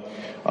 Now,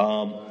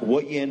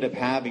 what you end up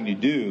having to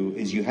do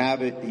is you have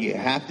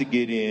to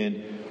get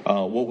in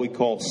what we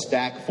call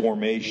stack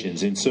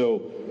formations. And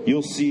so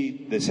you'll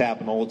see this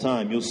happen all the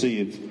time. You'll see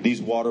if these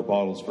water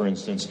bottles, for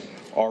instance,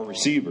 are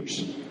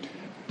receivers.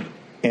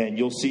 And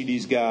you'll see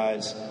these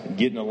guys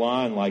get in a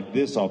line like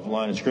this off the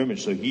line of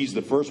scrimmage. So he's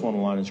the first one on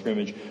the line of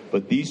scrimmage,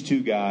 but these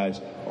two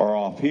guys are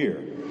off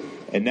here.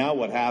 And now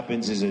what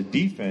happens is a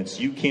defense,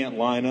 you can't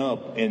line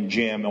up and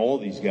jam all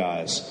these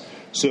guys.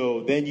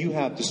 So then you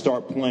have to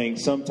start playing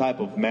some type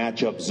of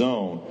matchup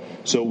zone.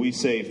 So we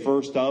say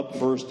first up,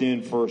 first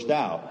in, first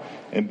out.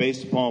 And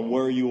based upon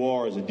where you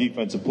are as a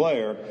defensive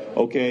player,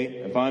 okay,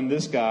 if I'm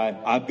this guy,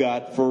 I've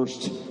got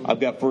first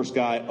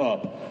guy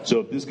up.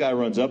 So if this guy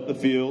runs up the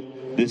field,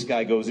 this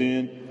guy goes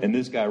in, and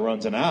this guy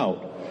runs an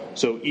out.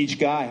 So each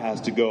guy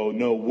has to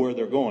know where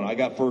they're going. I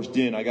got first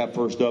in, I got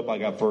first up, I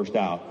got first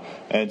out.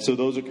 And so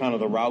those are kind of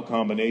the route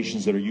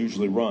combinations that are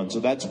usually run. So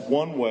that's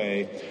one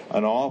way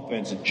an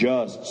offense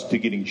adjusts to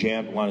getting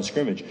jammed at the line of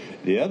scrimmage.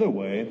 The other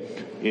way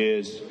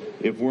is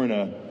if we're in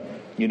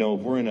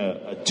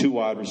a two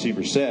wide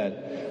receiver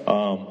set,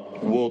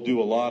 we'll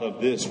do a lot of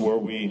this where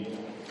we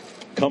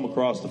come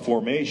across the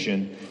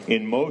formation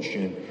in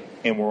motion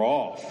and we're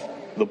off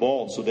the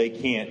ball, so they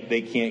can't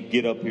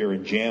get up here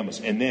and jam us,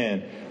 and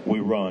then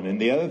we run.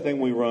 And the other thing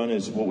we run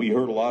is what we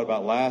heard a lot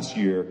about last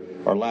week,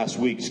 in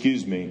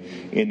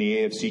the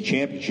AFC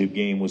Championship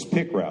game was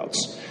pick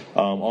routes.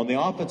 On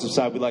the offensive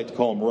side, we like to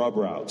call them rub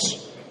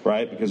routes,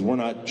 right? Because we're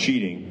not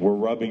cheating. We're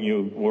rubbing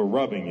you.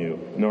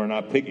 No, we're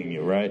not picking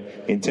you, right?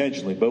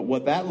 Intentionally. But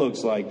what that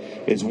looks like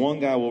is one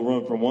guy will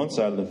run from one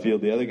side of the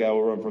field, the other guy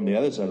will run from the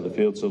other side of the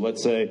field. So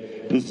let's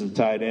say this is a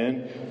tight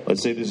end.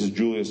 Let's say this is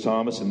Julius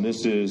Thomas and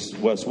this is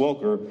Wes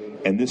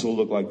Welker, and this will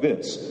look like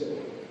this.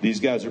 These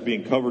guys are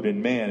being covered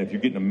in man. If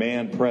you're getting a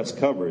man press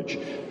coverage,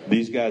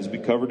 these guys will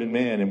be covered in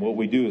man, and what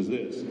we do is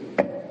this.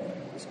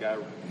 This guy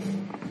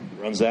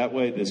runs that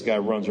way, this guy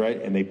runs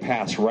right, and they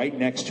pass right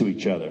next to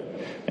each other.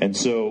 And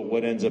so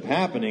what ends up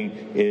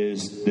happening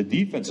is the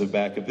defensive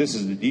back, if this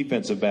is the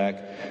defensive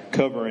back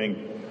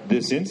covering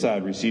this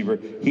inside receiver,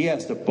 he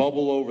has to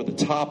bubble over the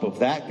top of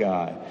that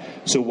guy.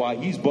 So while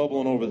he's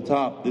bubbling over the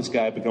top, this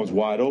guy becomes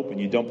wide open.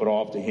 You dump it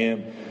off to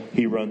him.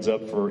 He runs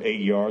up for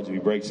 8 yards. If he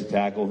breaks a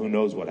tackle, who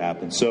knows what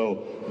happens.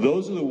 So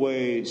those are the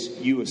ways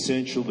you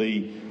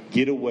essentially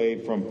get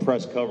away from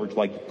press coverage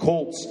like the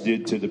Colts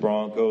did to the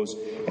Broncos,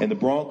 and the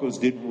Broncos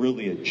didn't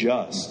really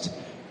adjust,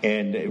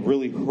 and it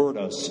really hurt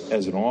us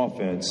as an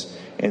offense.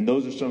 And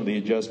those are some of the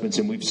adjustments,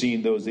 and we've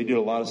seen those. They did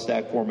a lot of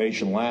stack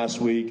formation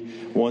last week.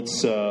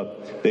 Once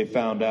they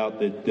found out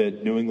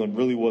that New England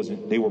really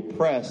wasn't, they were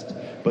pressed,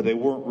 but they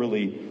weren't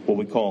really what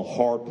we call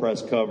hard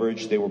press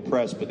coverage. They were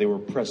pressed, but they were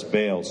press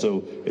bail.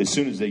 So as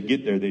soon as they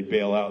get there, they'd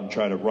bail out and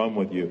try to run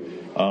with you.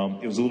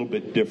 It was a little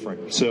bit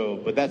different.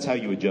 But that's how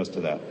you adjust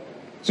to that.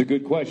 It's a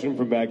good question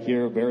from back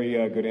here. Very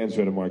good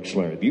answer to Mark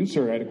Schler. You,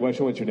 sir, had a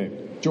question. What's your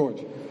name?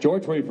 George.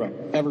 George, where are you from?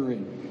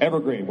 Evergreen.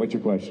 Evergreen. What's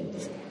your question?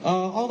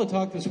 All the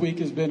talk this week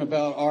has been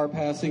about our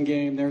passing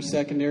game, their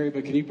secondary,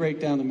 but can you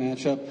break down the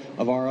matchup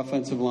of our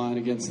offensive line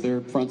against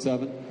their front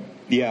seven?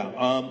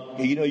 Yeah.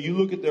 You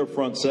look at their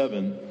front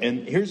seven,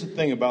 and here's the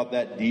thing about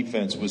that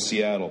defense with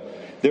Seattle.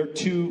 They're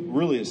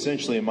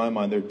essentially, in my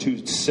mind, they're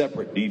two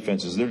separate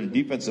defenses. They're the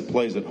defense that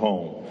plays at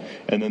home,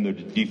 and then they're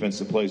the defense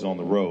that plays on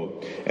the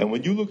road. And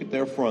when you look at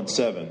their front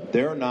seven,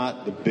 they're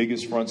not the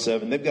biggest front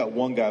seven. They've got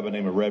one guy by the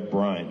name of Red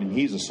Bryant, and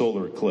he's a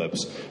solar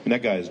eclipse. And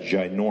that guy is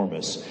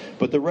ginormous.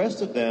 But the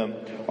rest of them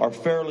are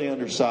fairly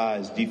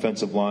undersized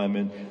defensive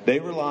linemen. They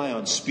rely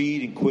on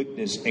speed and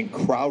quickness and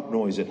crowd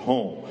noise at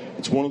home.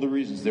 It's one of the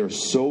reasons they're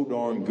so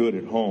darn good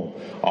at home.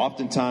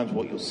 Oftentimes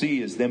what you'll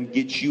see is them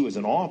get you as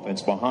an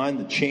offense behind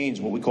the chains,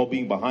 what we call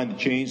being behind the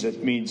chains.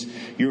 That means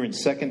you're in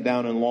second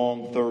down and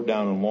long, third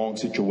down and long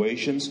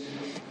situations,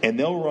 and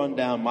they'll run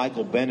down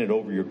Michael Bennett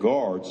over your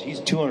guards. He's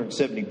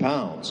 270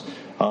 pounds,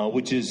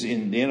 which is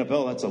in the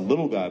NFL, that's a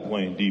little guy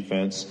playing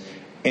defense.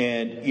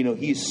 And,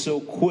 he's so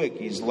quick.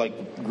 He's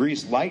like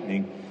greased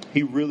lightning.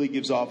 He really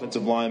gives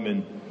offensive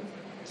linemen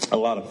a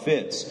lot of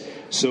fits.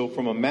 So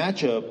from a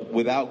matchup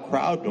without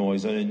crowd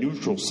noise on a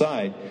neutral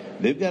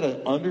site, they've got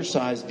an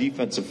undersized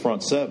defensive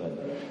front seven.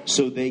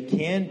 So they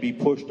can be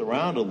pushed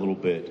around a little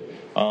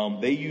bit.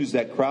 They use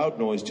that crowd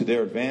noise to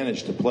their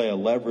advantage to play a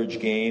leverage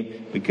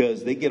game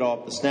because they get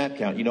off the snap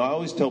count. I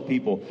always tell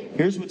people,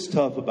 here's what's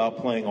tough about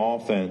playing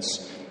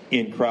offense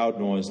in crowd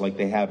noise like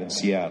they have in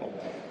Seattle.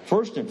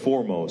 First and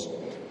foremost,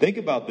 think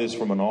about this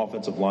from an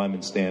offensive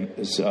lineman's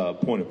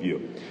point of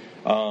view.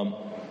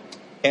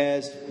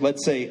 As,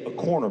 let's say, a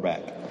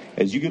cornerback,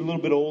 as you get a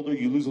little bit older,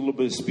 you lose a little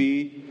bit of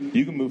speed,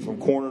 you can move from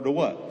corner to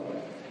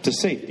what? To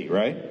safety,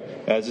 right?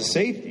 As a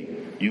safety,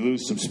 you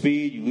lose some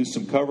speed, you lose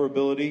some cover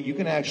ability, you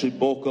can actually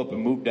bulk up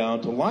and move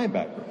down to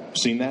linebacker.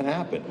 Seen that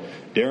happen.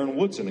 Darren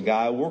Woodson, a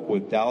guy I work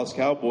with, Dallas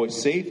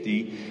Cowboys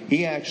safety,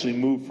 he actually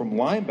moved from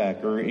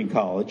linebacker in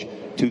college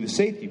to the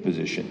safety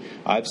position.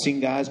 I've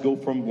seen guys go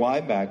from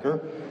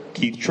linebacker,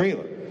 Keith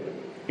Traylor.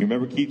 You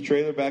remember Keith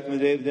Traylor back in the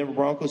day of the Denver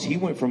Broncos? He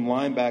went from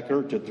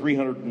linebacker to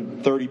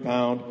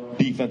 330-pound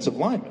defensive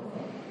lineman.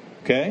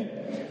 Okay?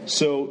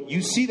 So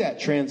you see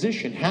that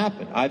transition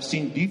happen. I've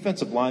seen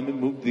defensive linemen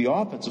move to the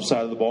offensive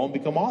side of the ball and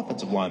become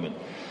offensive linemen.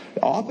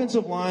 The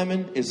offensive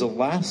lineman is the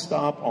last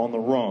stop on the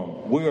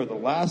rung. We are the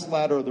last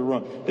ladder of the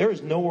rung. There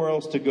is nowhere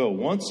else to go.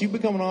 Once you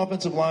become an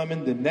offensive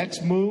lineman, the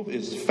next move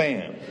is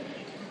FAM.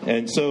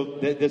 And so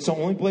that's the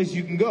only place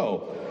you can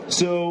go.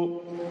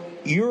 So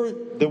you're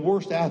the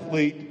worst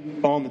athlete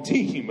on the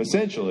team,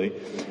 essentially.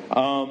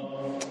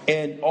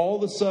 And all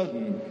of a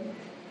sudden,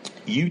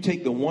 you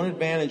take the one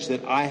advantage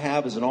that I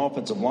have as an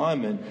offensive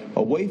lineman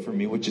away from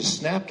me, which is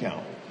snap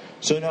count.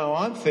 So now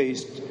I'm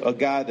faced a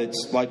guy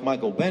that's like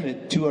Michael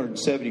Bennett,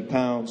 270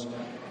 pounds,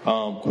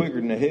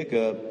 quicker than a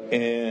hiccup,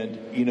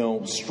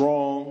 and,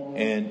 strong,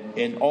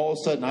 and all of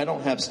a sudden I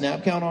don't have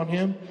snap count on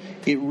him.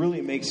 It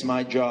really makes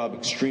my job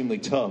extremely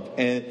tough.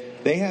 And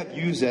they have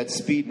used that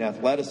speed and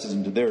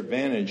athleticism to their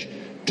advantage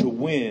to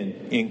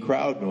win in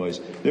crowd noise.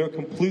 They're a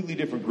completely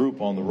different group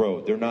on the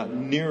road. They're not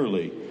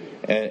nearly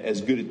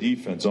as good a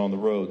defense on the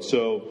road.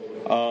 So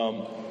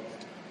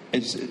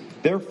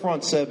their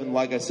front seven,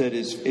 like I said,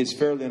 is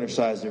fairly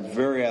undersized. They're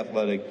very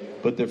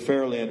athletic, but they're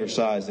fairly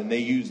undersized, and they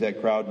use that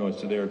crowd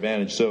noise to their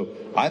advantage. So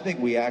I think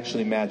we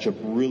actually match up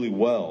really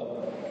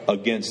well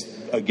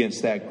against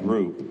that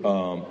group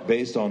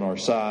based on our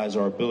size,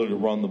 our ability to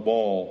run the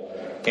ball.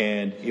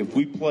 And if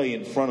we play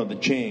in front of the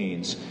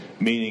chains,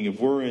 meaning if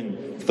we're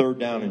in third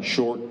down and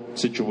short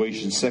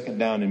situations, second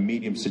down and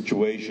medium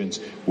situations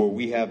where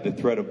we have the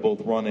threat of both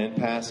run and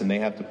pass and they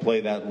have to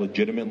play that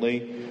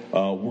legitimately,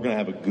 we're going to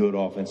have a good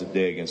offensive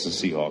day against the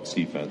Seahawks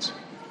defense.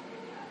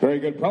 Very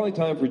good. Probably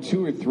time for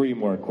 2 or 3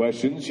 more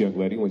questions. Young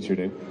lady, what's your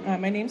name?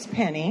 My name's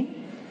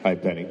Penny. Hi,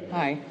 Penny.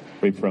 Hi.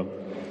 Where are you from?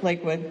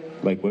 Lakewood.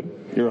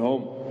 Lakewood. You're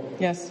home?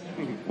 Yes.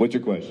 What's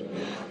your question?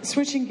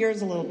 Switching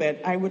gears a little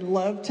bit, I would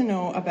love to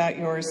know about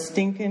your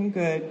stinking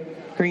good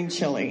green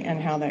chili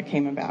and how that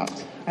came about.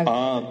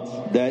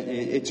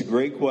 It's a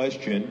great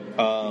question.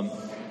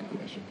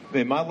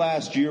 My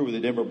last year with the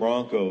Denver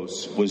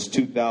Broncos was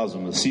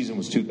 2000. The season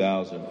was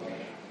 2000.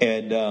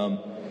 And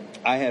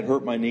I had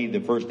hurt my knee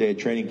the first day of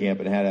training camp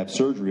and had to have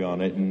surgery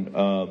on it. And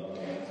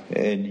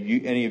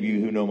any of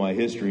you who know my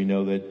history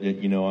know that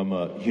I'm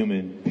a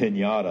human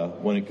pinata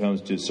when it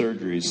comes to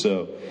surgeries.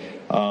 So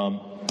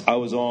I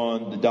was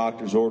on the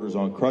doctor's orders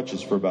on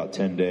crutches for about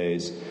 10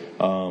 days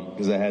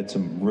because I had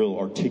some real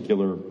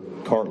articular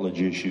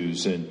cartilage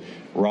issues and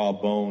raw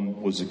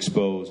bone was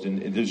exposed,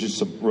 and there's just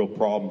some real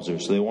problems there.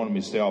 So they wanted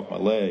me to stay off my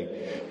leg.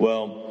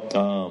 Well,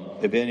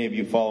 if any of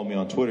you follow me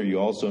on Twitter, you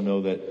also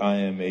know that I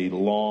am a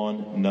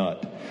lawn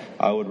nut.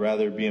 I would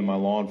rather be in my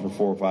lawn for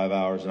 4 or 5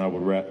 hours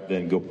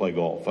than go play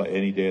golf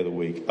any day of the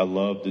week. I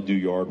love to do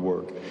yard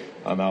work.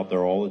 I'm out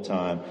there all the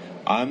time.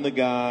 I'm the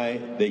guy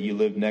that you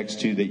live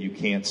next to that you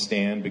can't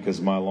stand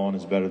because my lawn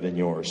is better than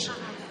yours.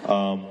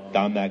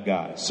 I'm that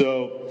guy.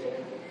 So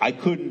I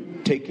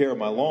couldn't take care of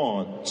my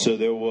lawn, so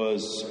there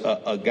was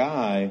a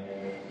guy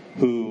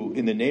who,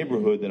 in the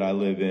neighborhood that I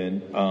live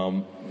in,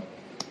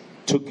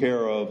 took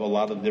care of a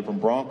lot of the different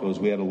Broncos.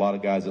 We had a lot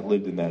of guys that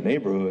lived in that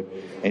neighborhood,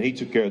 and he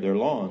took care of their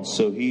lawns.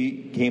 So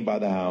he came by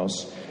the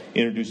house,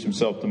 introduced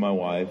himself to my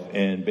wife,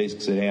 and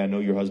basically said, hey, I know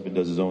your husband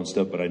does his own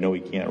stuff, but I know he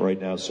can't right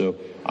now, so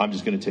I'm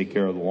just going to take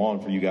care of the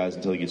lawn for you guys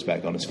until he gets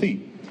back on his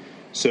feet.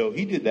 So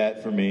he did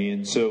that for me,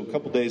 and so a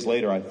couple days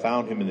later, I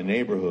found him in the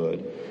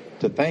neighborhood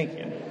to thank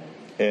him.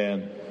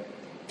 And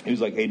he was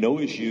like, hey, no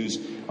issues.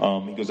 He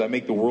goes, I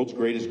make the world's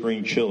greatest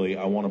green chili.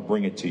 I want to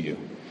bring it to you.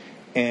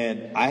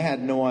 And I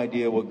had no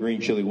idea what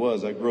green chili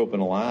was. I grew up in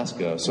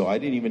Alaska, so I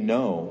didn't even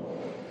know.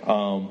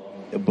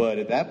 But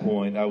at that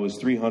point, I was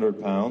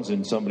 300 pounds,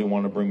 and somebody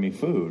wanted to bring me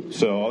food.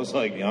 So I was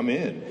like, I'm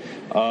in.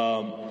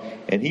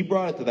 And he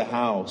brought it to the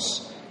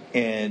house,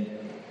 and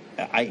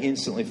I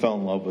instantly fell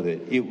in love with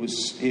it. It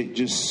was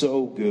just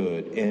so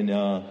good. And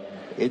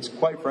it's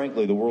quite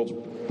frankly the world's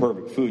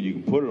perfect food. You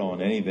can put it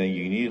on anything.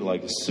 You can eat it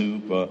like a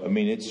soup.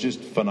 It's just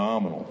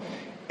phenomenal.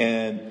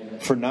 And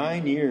for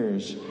 9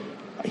 years,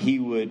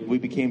 we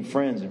became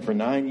friends. And for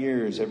 9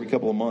 years, every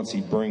couple of months,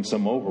 he'd bring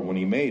some over when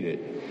he made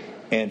it.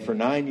 And for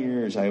 9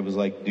 years, I was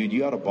like, dude,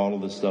 you ought to bottle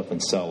this stuff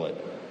and sell it.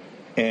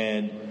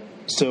 And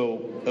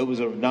so it was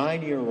a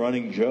 9-year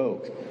running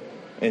joke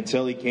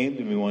until he came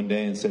to me one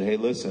day and said, hey,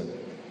 listen,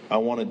 I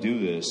want to do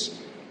this,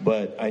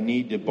 but I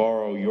need to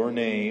borrow your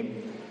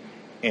name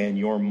and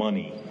your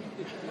money.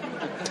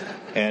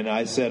 And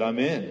I said, I'm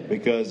in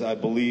because I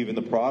believe in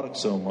the product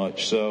so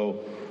much.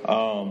 So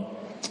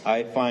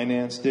I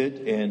financed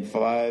it, and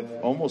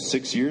almost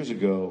 6 years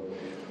ago,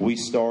 we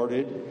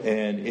started,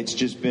 and it's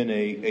just been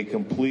a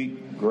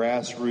complete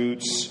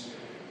grassroots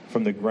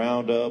from the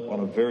ground up on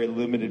a very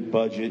limited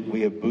budget.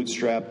 We have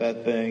bootstrapped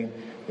that thing.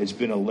 It's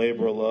been a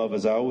labor of love.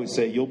 As I always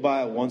say, you'll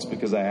buy it once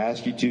because I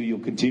asked you to. You'll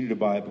continue to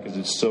buy it because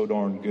it's so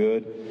darn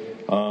good.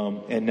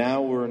 And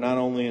now we're not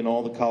only in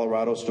all the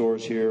Colorado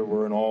stores here,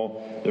 we're in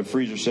all the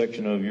freezer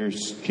section of your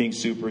King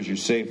Soopers, your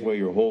Safeway,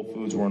 your Whole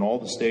Foods. We're in all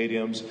the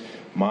stadiums,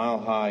 Mile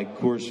High,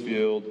 Coors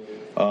Field,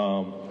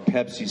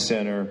 Pepsi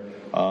Center.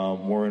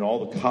 We're in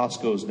all the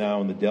Costco's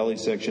now, in the deli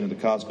section of the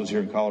Costco's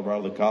here in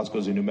Colorado, the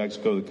Costco's in New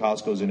Mexico, the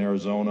Costco's in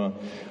Arizona.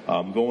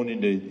 Going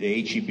into the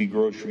H-E-B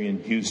grocery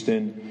in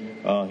Houston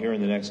here in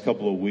the next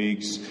couple of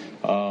weeks.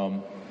 By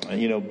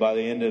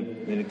the end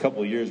of in a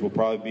couple of years, we'll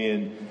probably be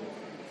in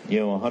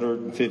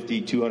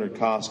 150, 200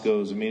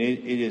 Costco's. I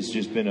mean, it's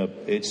just been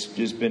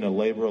a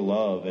labor of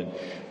love, and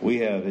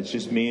it's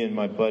just me and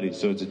my buddy,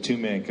 so it's a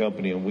two-man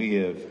company, and we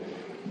have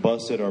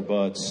busted our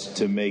butts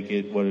to make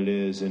it what it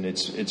is, and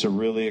it's a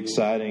really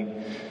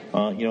exciting,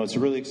 it's a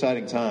really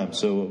exciting time.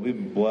 So we've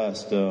been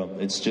blessed.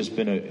 It's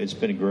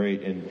been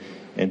great,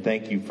 and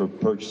thank you for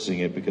purchasing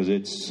it because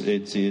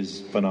it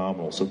is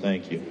phenomenal. So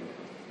thank you.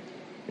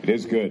 It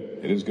is good.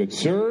 It is good,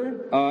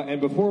 sir.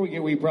 And before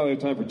we probably have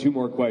time for two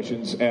more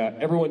questions.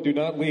 Everyone, do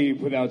not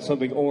leave without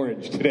something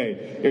orange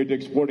today here at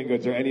Dick's Sporting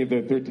Goods or any of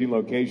the 13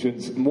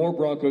 locations. More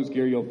Broncos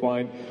gear you'll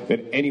find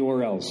than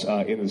anywhere else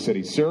in the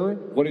city. Sir,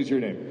 what is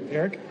your name?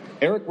 Eric.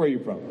 Eric, where are you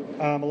from?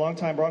 I'm a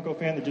longtime Bronco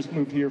fan that just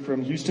moved here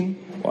from Houston.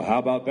 Well, how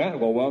about that?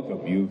 Well,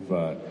 welcome. You've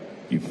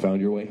found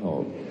your way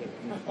home.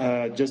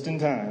 Just in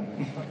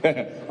time.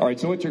 All right,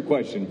 so what's your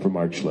question for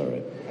Mark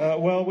Schlereth?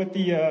 Well, with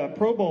the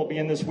Pro Bowl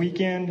being this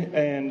weekend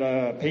and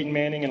Peyton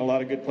Manning and a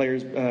lot of good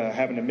players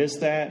having to miss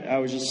that, I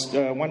was just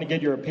wanting to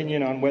get your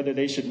opinion on whether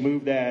they should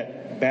move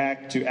that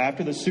back to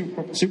after the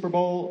Super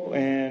Bowl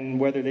and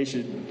whether they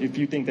should, if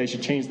you think they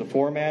should change the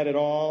format at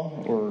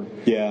all, or...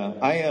 Yeah,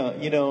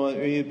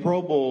 the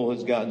Pro Bowl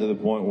has gotten to the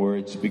point where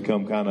it's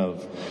become kind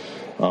of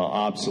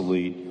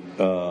obsolete.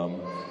 The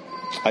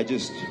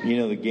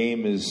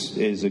game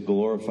is a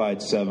glorified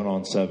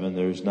 7-on-7.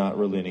 There's not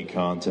really any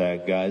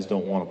contact. Guys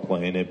don't want to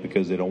play in it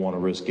because they don't want to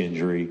risk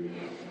injury.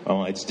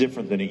 It's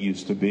different than it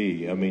used to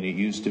be. I mean, it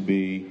used to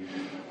be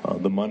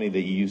the money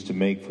that you used to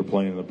make for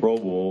playing in the Pro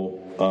Bowl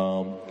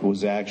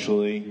was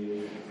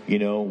actually,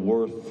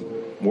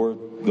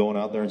 worth going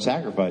out there and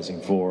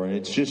sacrificing for. And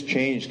it's just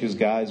changed because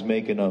guys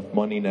make enough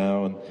money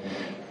now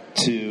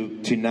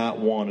to not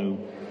want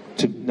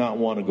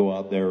to go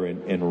out there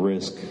and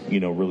risk,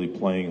 really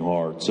playing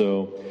hard.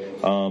 So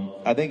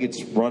I think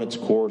it's run its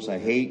course. I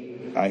hate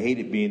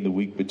it being the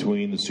week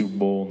between the Super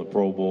Bowl and the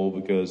Pro Bowl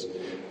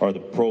or the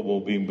Pro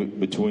Bowl being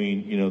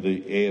between,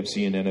 the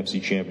AFC and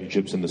NFC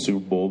championships and the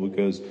Super Bowl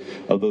because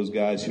of those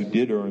guys who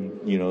did earn,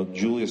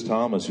 Julius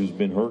Thomas, who's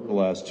been hurt the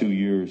last 2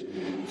 years,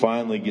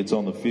 finally gets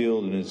on the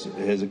field and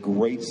has a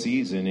great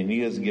season, and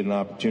he doesn't get an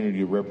opportunity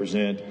to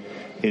represent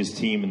his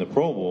team in the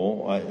Pro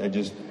Bowl.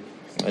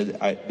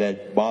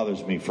 That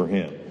bothers me for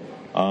him.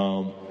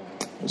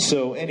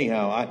 So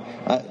anyhow,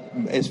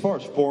 as far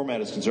as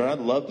format is concerned, I'd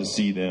love to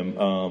see them.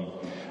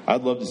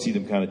 I'd love to see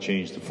them kind of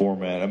change the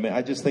format. I mean,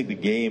 I just think the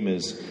game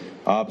is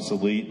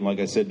obsolete, and like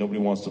I said, nobody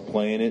wants to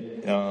play in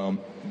it.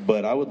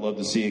 But I would love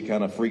to see a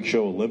kind of freak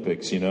show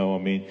Olympics. I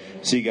mean,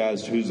 see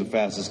guys who's the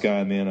fastest guy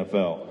in the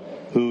NFL.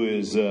 Who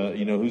is,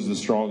 who's the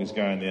strongest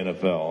guy in the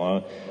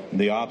NFL?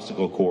 The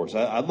obstacle course.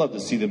 I'd love to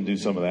see them do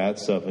some of that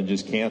stuff and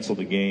just cancel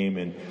the game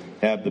and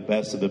have the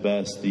best of the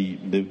best, the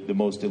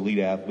most elite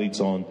athletes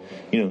on,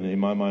 in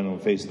my mind, on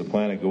the face of the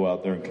planet go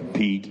out there and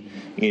compete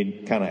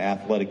in kind of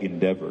athletic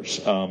endeavors.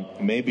 Who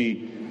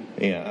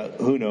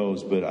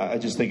knows? But I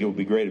just think it would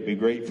be great. It'd be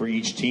great for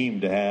each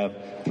team to have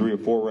 3 or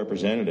 4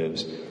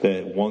 representatives.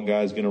 That one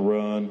guy's going to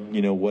run,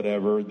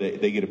 whatever.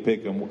 They get to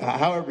pick them,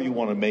 however you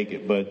want to make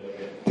it.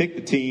 But pick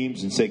the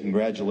teams and say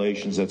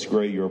congratulations, that's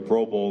great, you're a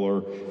Pro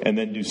Bowler, and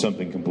then do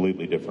something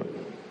completely different.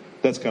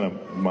 That's kind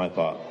of my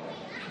thought.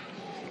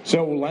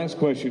 So last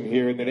question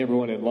here, and then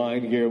everyone in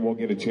line here will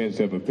get a chance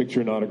to have a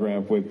picture and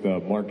autograph with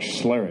Mark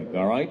Schlereth.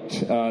 All right,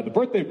 the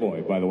birthday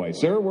boy, by the way,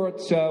 sir.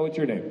 What's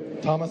your name?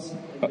 Thomas.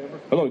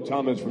 Hello,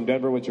 Thomas from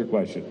Denver. What's your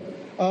question?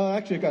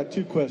 Actually, I got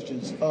 2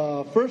 questions.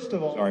 First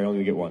of all, sorry, I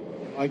only get one.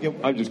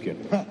 I'm just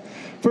kidding.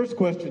 First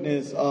question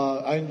is,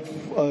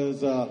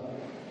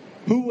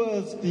 who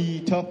was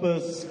the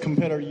toughest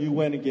competitor you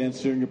went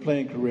against during your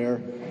playing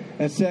career?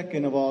 And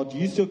second of all, do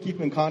you still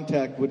keep in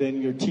contact with any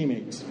of your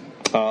teammates?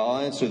 I'll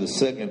answer the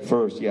second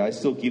first. Yeah, I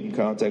still keep in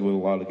contact with a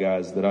lot of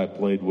guys that I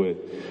played with.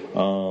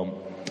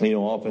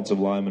 Offensive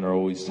linemen are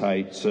always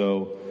tight,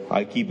 so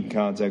I keep in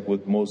contact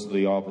with most of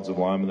the offensive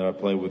linemen that I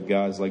play with.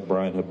 Guys like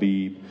Brian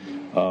Habib,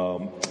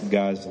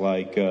 guys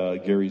like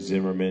Gary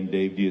Zimmerman,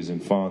 Dave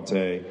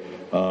Diaz-Infante,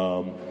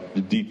 some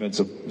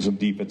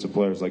defensive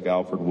players like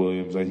Alfred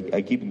Williams.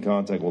 I keep in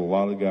contact with a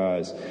lot of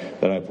guys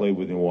that I played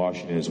with in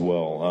Washington as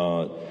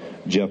well.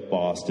 Jeff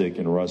Bostic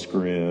and Russ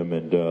Grimm,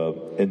 and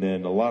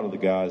then a lot of the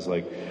guys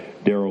like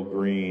Darrell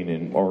Green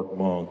and Art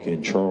Monk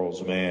and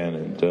Charles Mann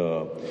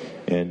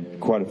and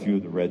quite a few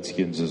of the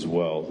Redskins as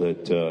well.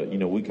 That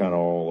we kind of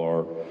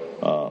all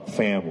are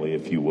family,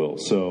 if you will.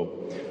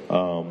 So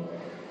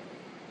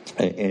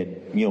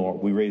And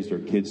we raised our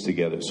kids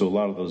together. So a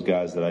lot of those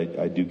guys that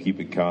I do keep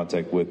in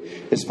contact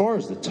with. As far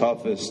as the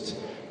toughest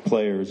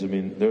players, I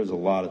mean, there's a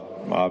lot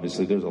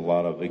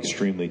of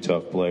extremely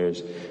tough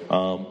players.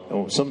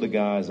 Some of the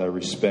guys I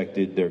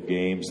respected their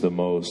games the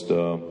most,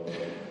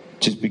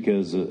 just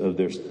because of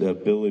their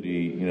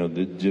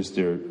ability, just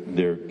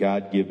their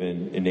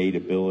God-given innate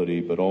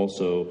ability, but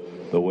also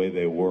the way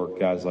they work.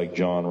 Guys like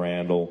John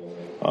Randall.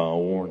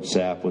 Warren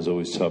Sapp was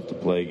always tough to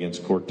play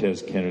against.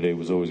 Cortez Kennedy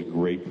was always a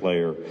great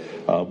player.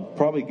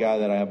 Probably a guy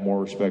that I have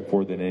more respect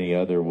for than any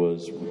other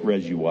was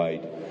Reggie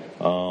White.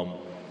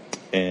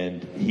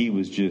 And he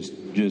was just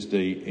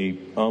a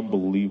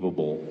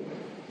unbelievable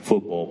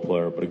football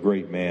player, but a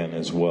great man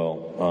as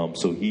well.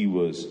 So he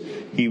was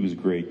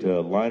great.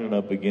 Lining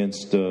up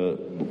against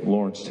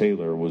Lawrence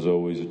Taylor was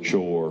always a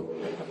chore.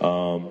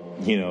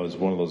 It's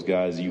one of those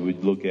guys you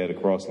would look at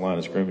across the line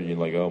of scrimmage and you're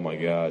like, oh my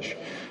gosh.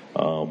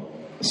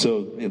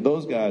 So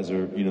those guys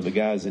are, the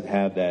guys that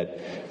have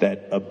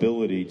that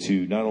ability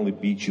to not only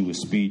beat you with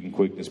speed and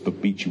quickness,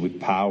 but beat you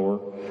with power.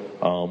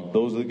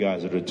 Those are the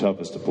guys that are the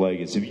toughest to play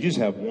against. If you just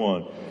have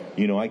one,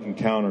 I can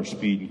counter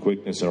speed and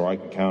quickness, or I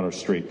can counter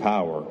straight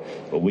power.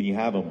 But when you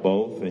have them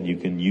both and you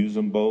can use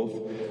them both,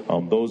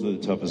 those are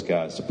the toughest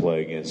guys to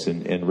play against.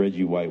 And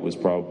Reggie White was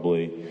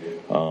probably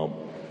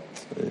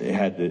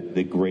had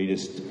the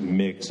greatest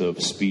mix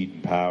of speed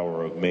and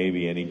power of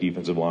maybe any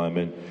defensive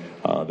lineman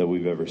that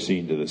we've ever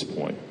seen to this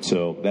point.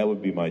 So that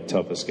would be my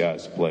toughest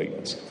guys to play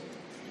against.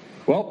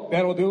 Well,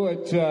 that'll do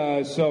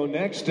it. So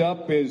next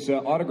up is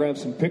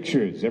autographs and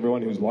pictures.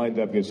 Everyone who's lined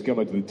up gets to come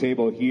up to the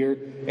table here.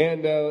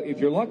 And if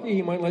you're lucky,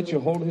 he might let you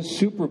hold his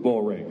Super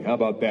Bowl ring. How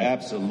about that?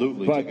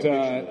 Absolutely.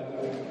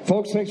 But,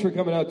 folks, thanks for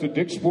coming out to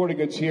Dick's Sporting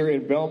Goods here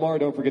in Belmar.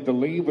 Don't forget to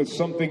leave with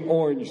something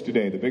orange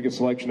today. The biggest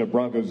selection of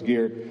Broncos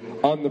gear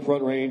on the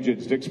Front Range.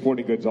 It's Dick's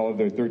Sporting Goods, all of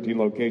their 13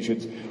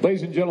 locations.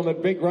 Ladies and gentlemen,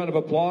 big round of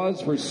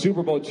applause for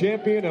Super Bowl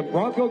champion and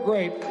Bronco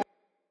great.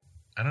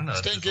 I don't know.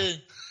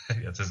 Stinky.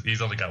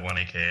 He's only got one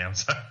AKA. I'm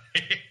sorry.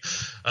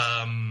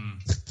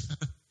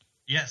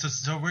 Yeah,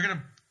 so we're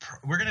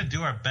gonna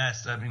do our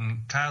best. I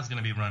mean, Kyle's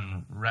gonna be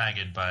run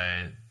ragged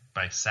by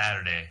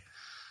Saturday,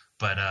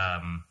 but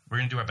we're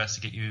gonna do our best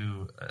to get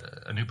you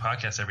a new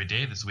podcast every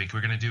day this week.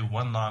 We're gonna do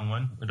one long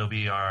one. It'll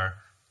be our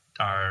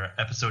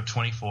episode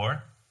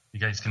 24. You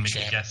guys can make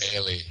a guess. Champ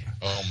Bailey.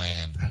 Oh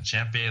man,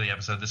 Champ Bailey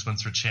episode. This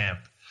one's for Champ,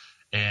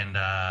 and.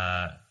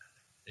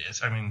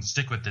 Yes, I mean,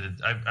 stick with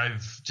it.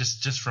 I've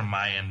just from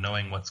my end,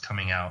 knowing what's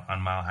coming out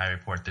on Mile High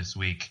Report this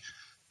week,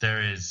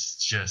 there is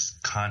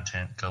just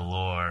content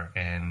galore,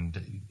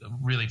 and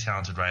really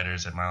talented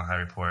writers at Mile High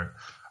Report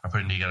are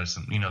putting together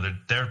some.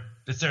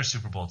 It's their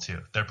Super Bowl too.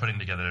 They're putting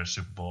together their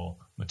Super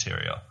Bowl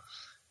material,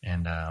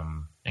 and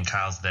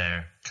Kyle's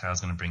there.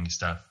 Kyle's going to bring you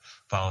stuff.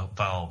 Follow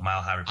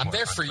Mile High Report. I'm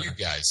there for you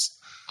guys.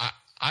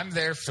 I'm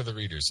there for the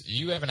readers.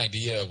 You have an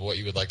idea of what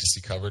you would like to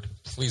see covered?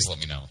 Please let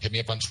me know. Hit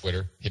me up on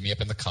Twitter. Hit me up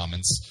in the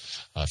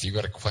comments. If you've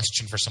got a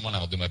question for someone,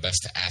 I'll do my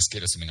best to ask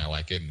it, assuming I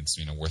like it and it's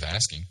worth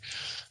asking.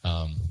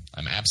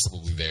 I'm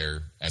absolutely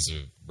there as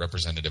a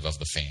representative of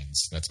the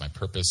fans. That's my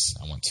purpose.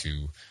 I want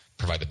to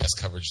provide the best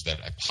coverage that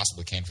I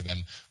possibly can for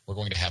them. We're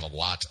going to have a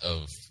lot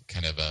of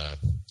kind of I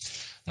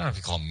don't know if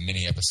you call them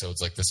mini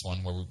episodes like this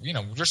one, where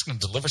we're just going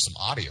to deliver some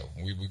audio.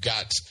 We've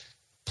got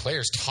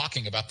players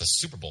talking about the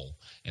Super Bowl,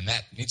 and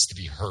that needs to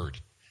be heard.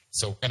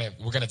 So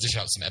we're gonna dish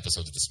out some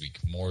episodes this week,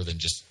 more than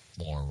just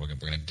more. We're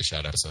gonna dish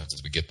out episodes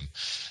as we get them,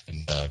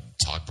 and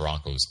talk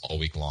Broncos all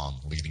week long,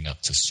 leading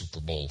up to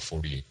Super Bowl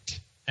 48.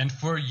 And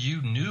for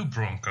you new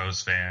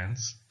Broncos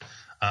fans,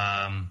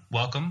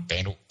 welcome.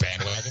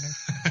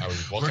 Bandwagoner? Are we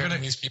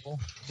welcoming these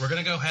people? We're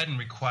gonna go ahead and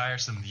require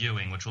some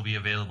viewing, which will be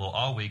available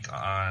all week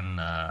on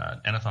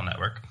NFL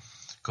Network.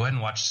 Go ahead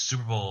and watch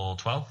Super Bowl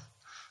 12,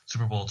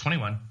 Super Bowl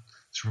 21.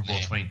 Super Bowl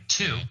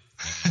 22,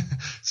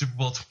 Super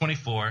Bowl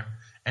 24,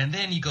 and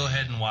then you go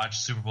ahead and watch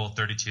Super Bowl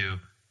 32,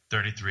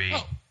 33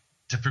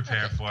 to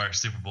prepare for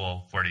Super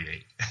Bowl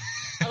 48.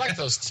 I like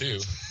those too.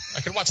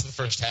 I could watch the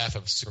first half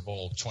of Super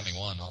Bowl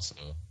 21 also.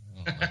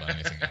 I don't know about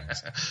anything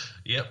else.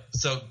 Yep.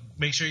 So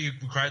make sure you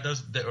require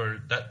those,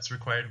 or that's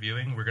required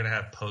viewing. We're going to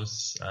have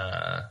posts.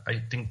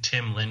 I think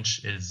Tim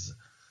Lynch is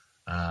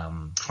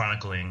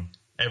chronicling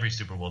every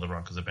Super Bowl the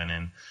Broncos have been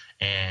in,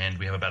 and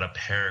we have about a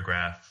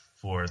paragraph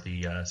for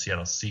the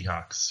Seattle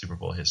Seahawks Super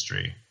Bowl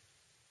history.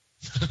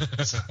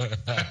 Sorry,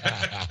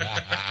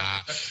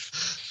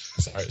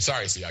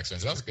 Seahawks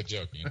fans. That was a good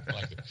joke. I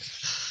liked it.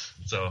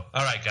 So,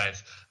 all right,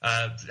 guys.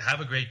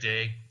 Have a great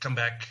day. Come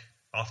back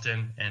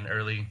often and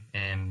early,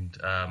 and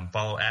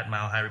follow at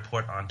Mile High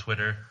Report on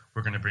Twitter.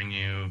 We're going to bring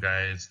you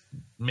guys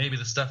maybe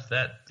the stuff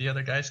that the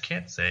other guys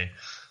can't say.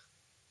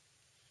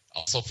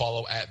 Also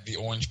follow at The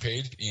Orange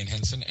Page, Ian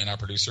Henson, and our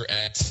producer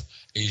at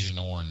Asian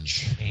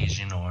Orange.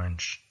 Asian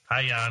Orange.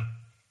 Hi, Jan.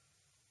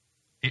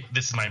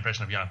 This is my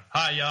impression of Jan.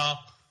 Hi, y'all.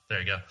 There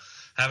you go.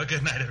 Have a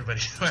good night, everybody.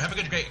 Have a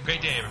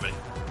great day, everybody.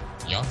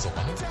 Jan's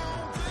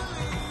alive?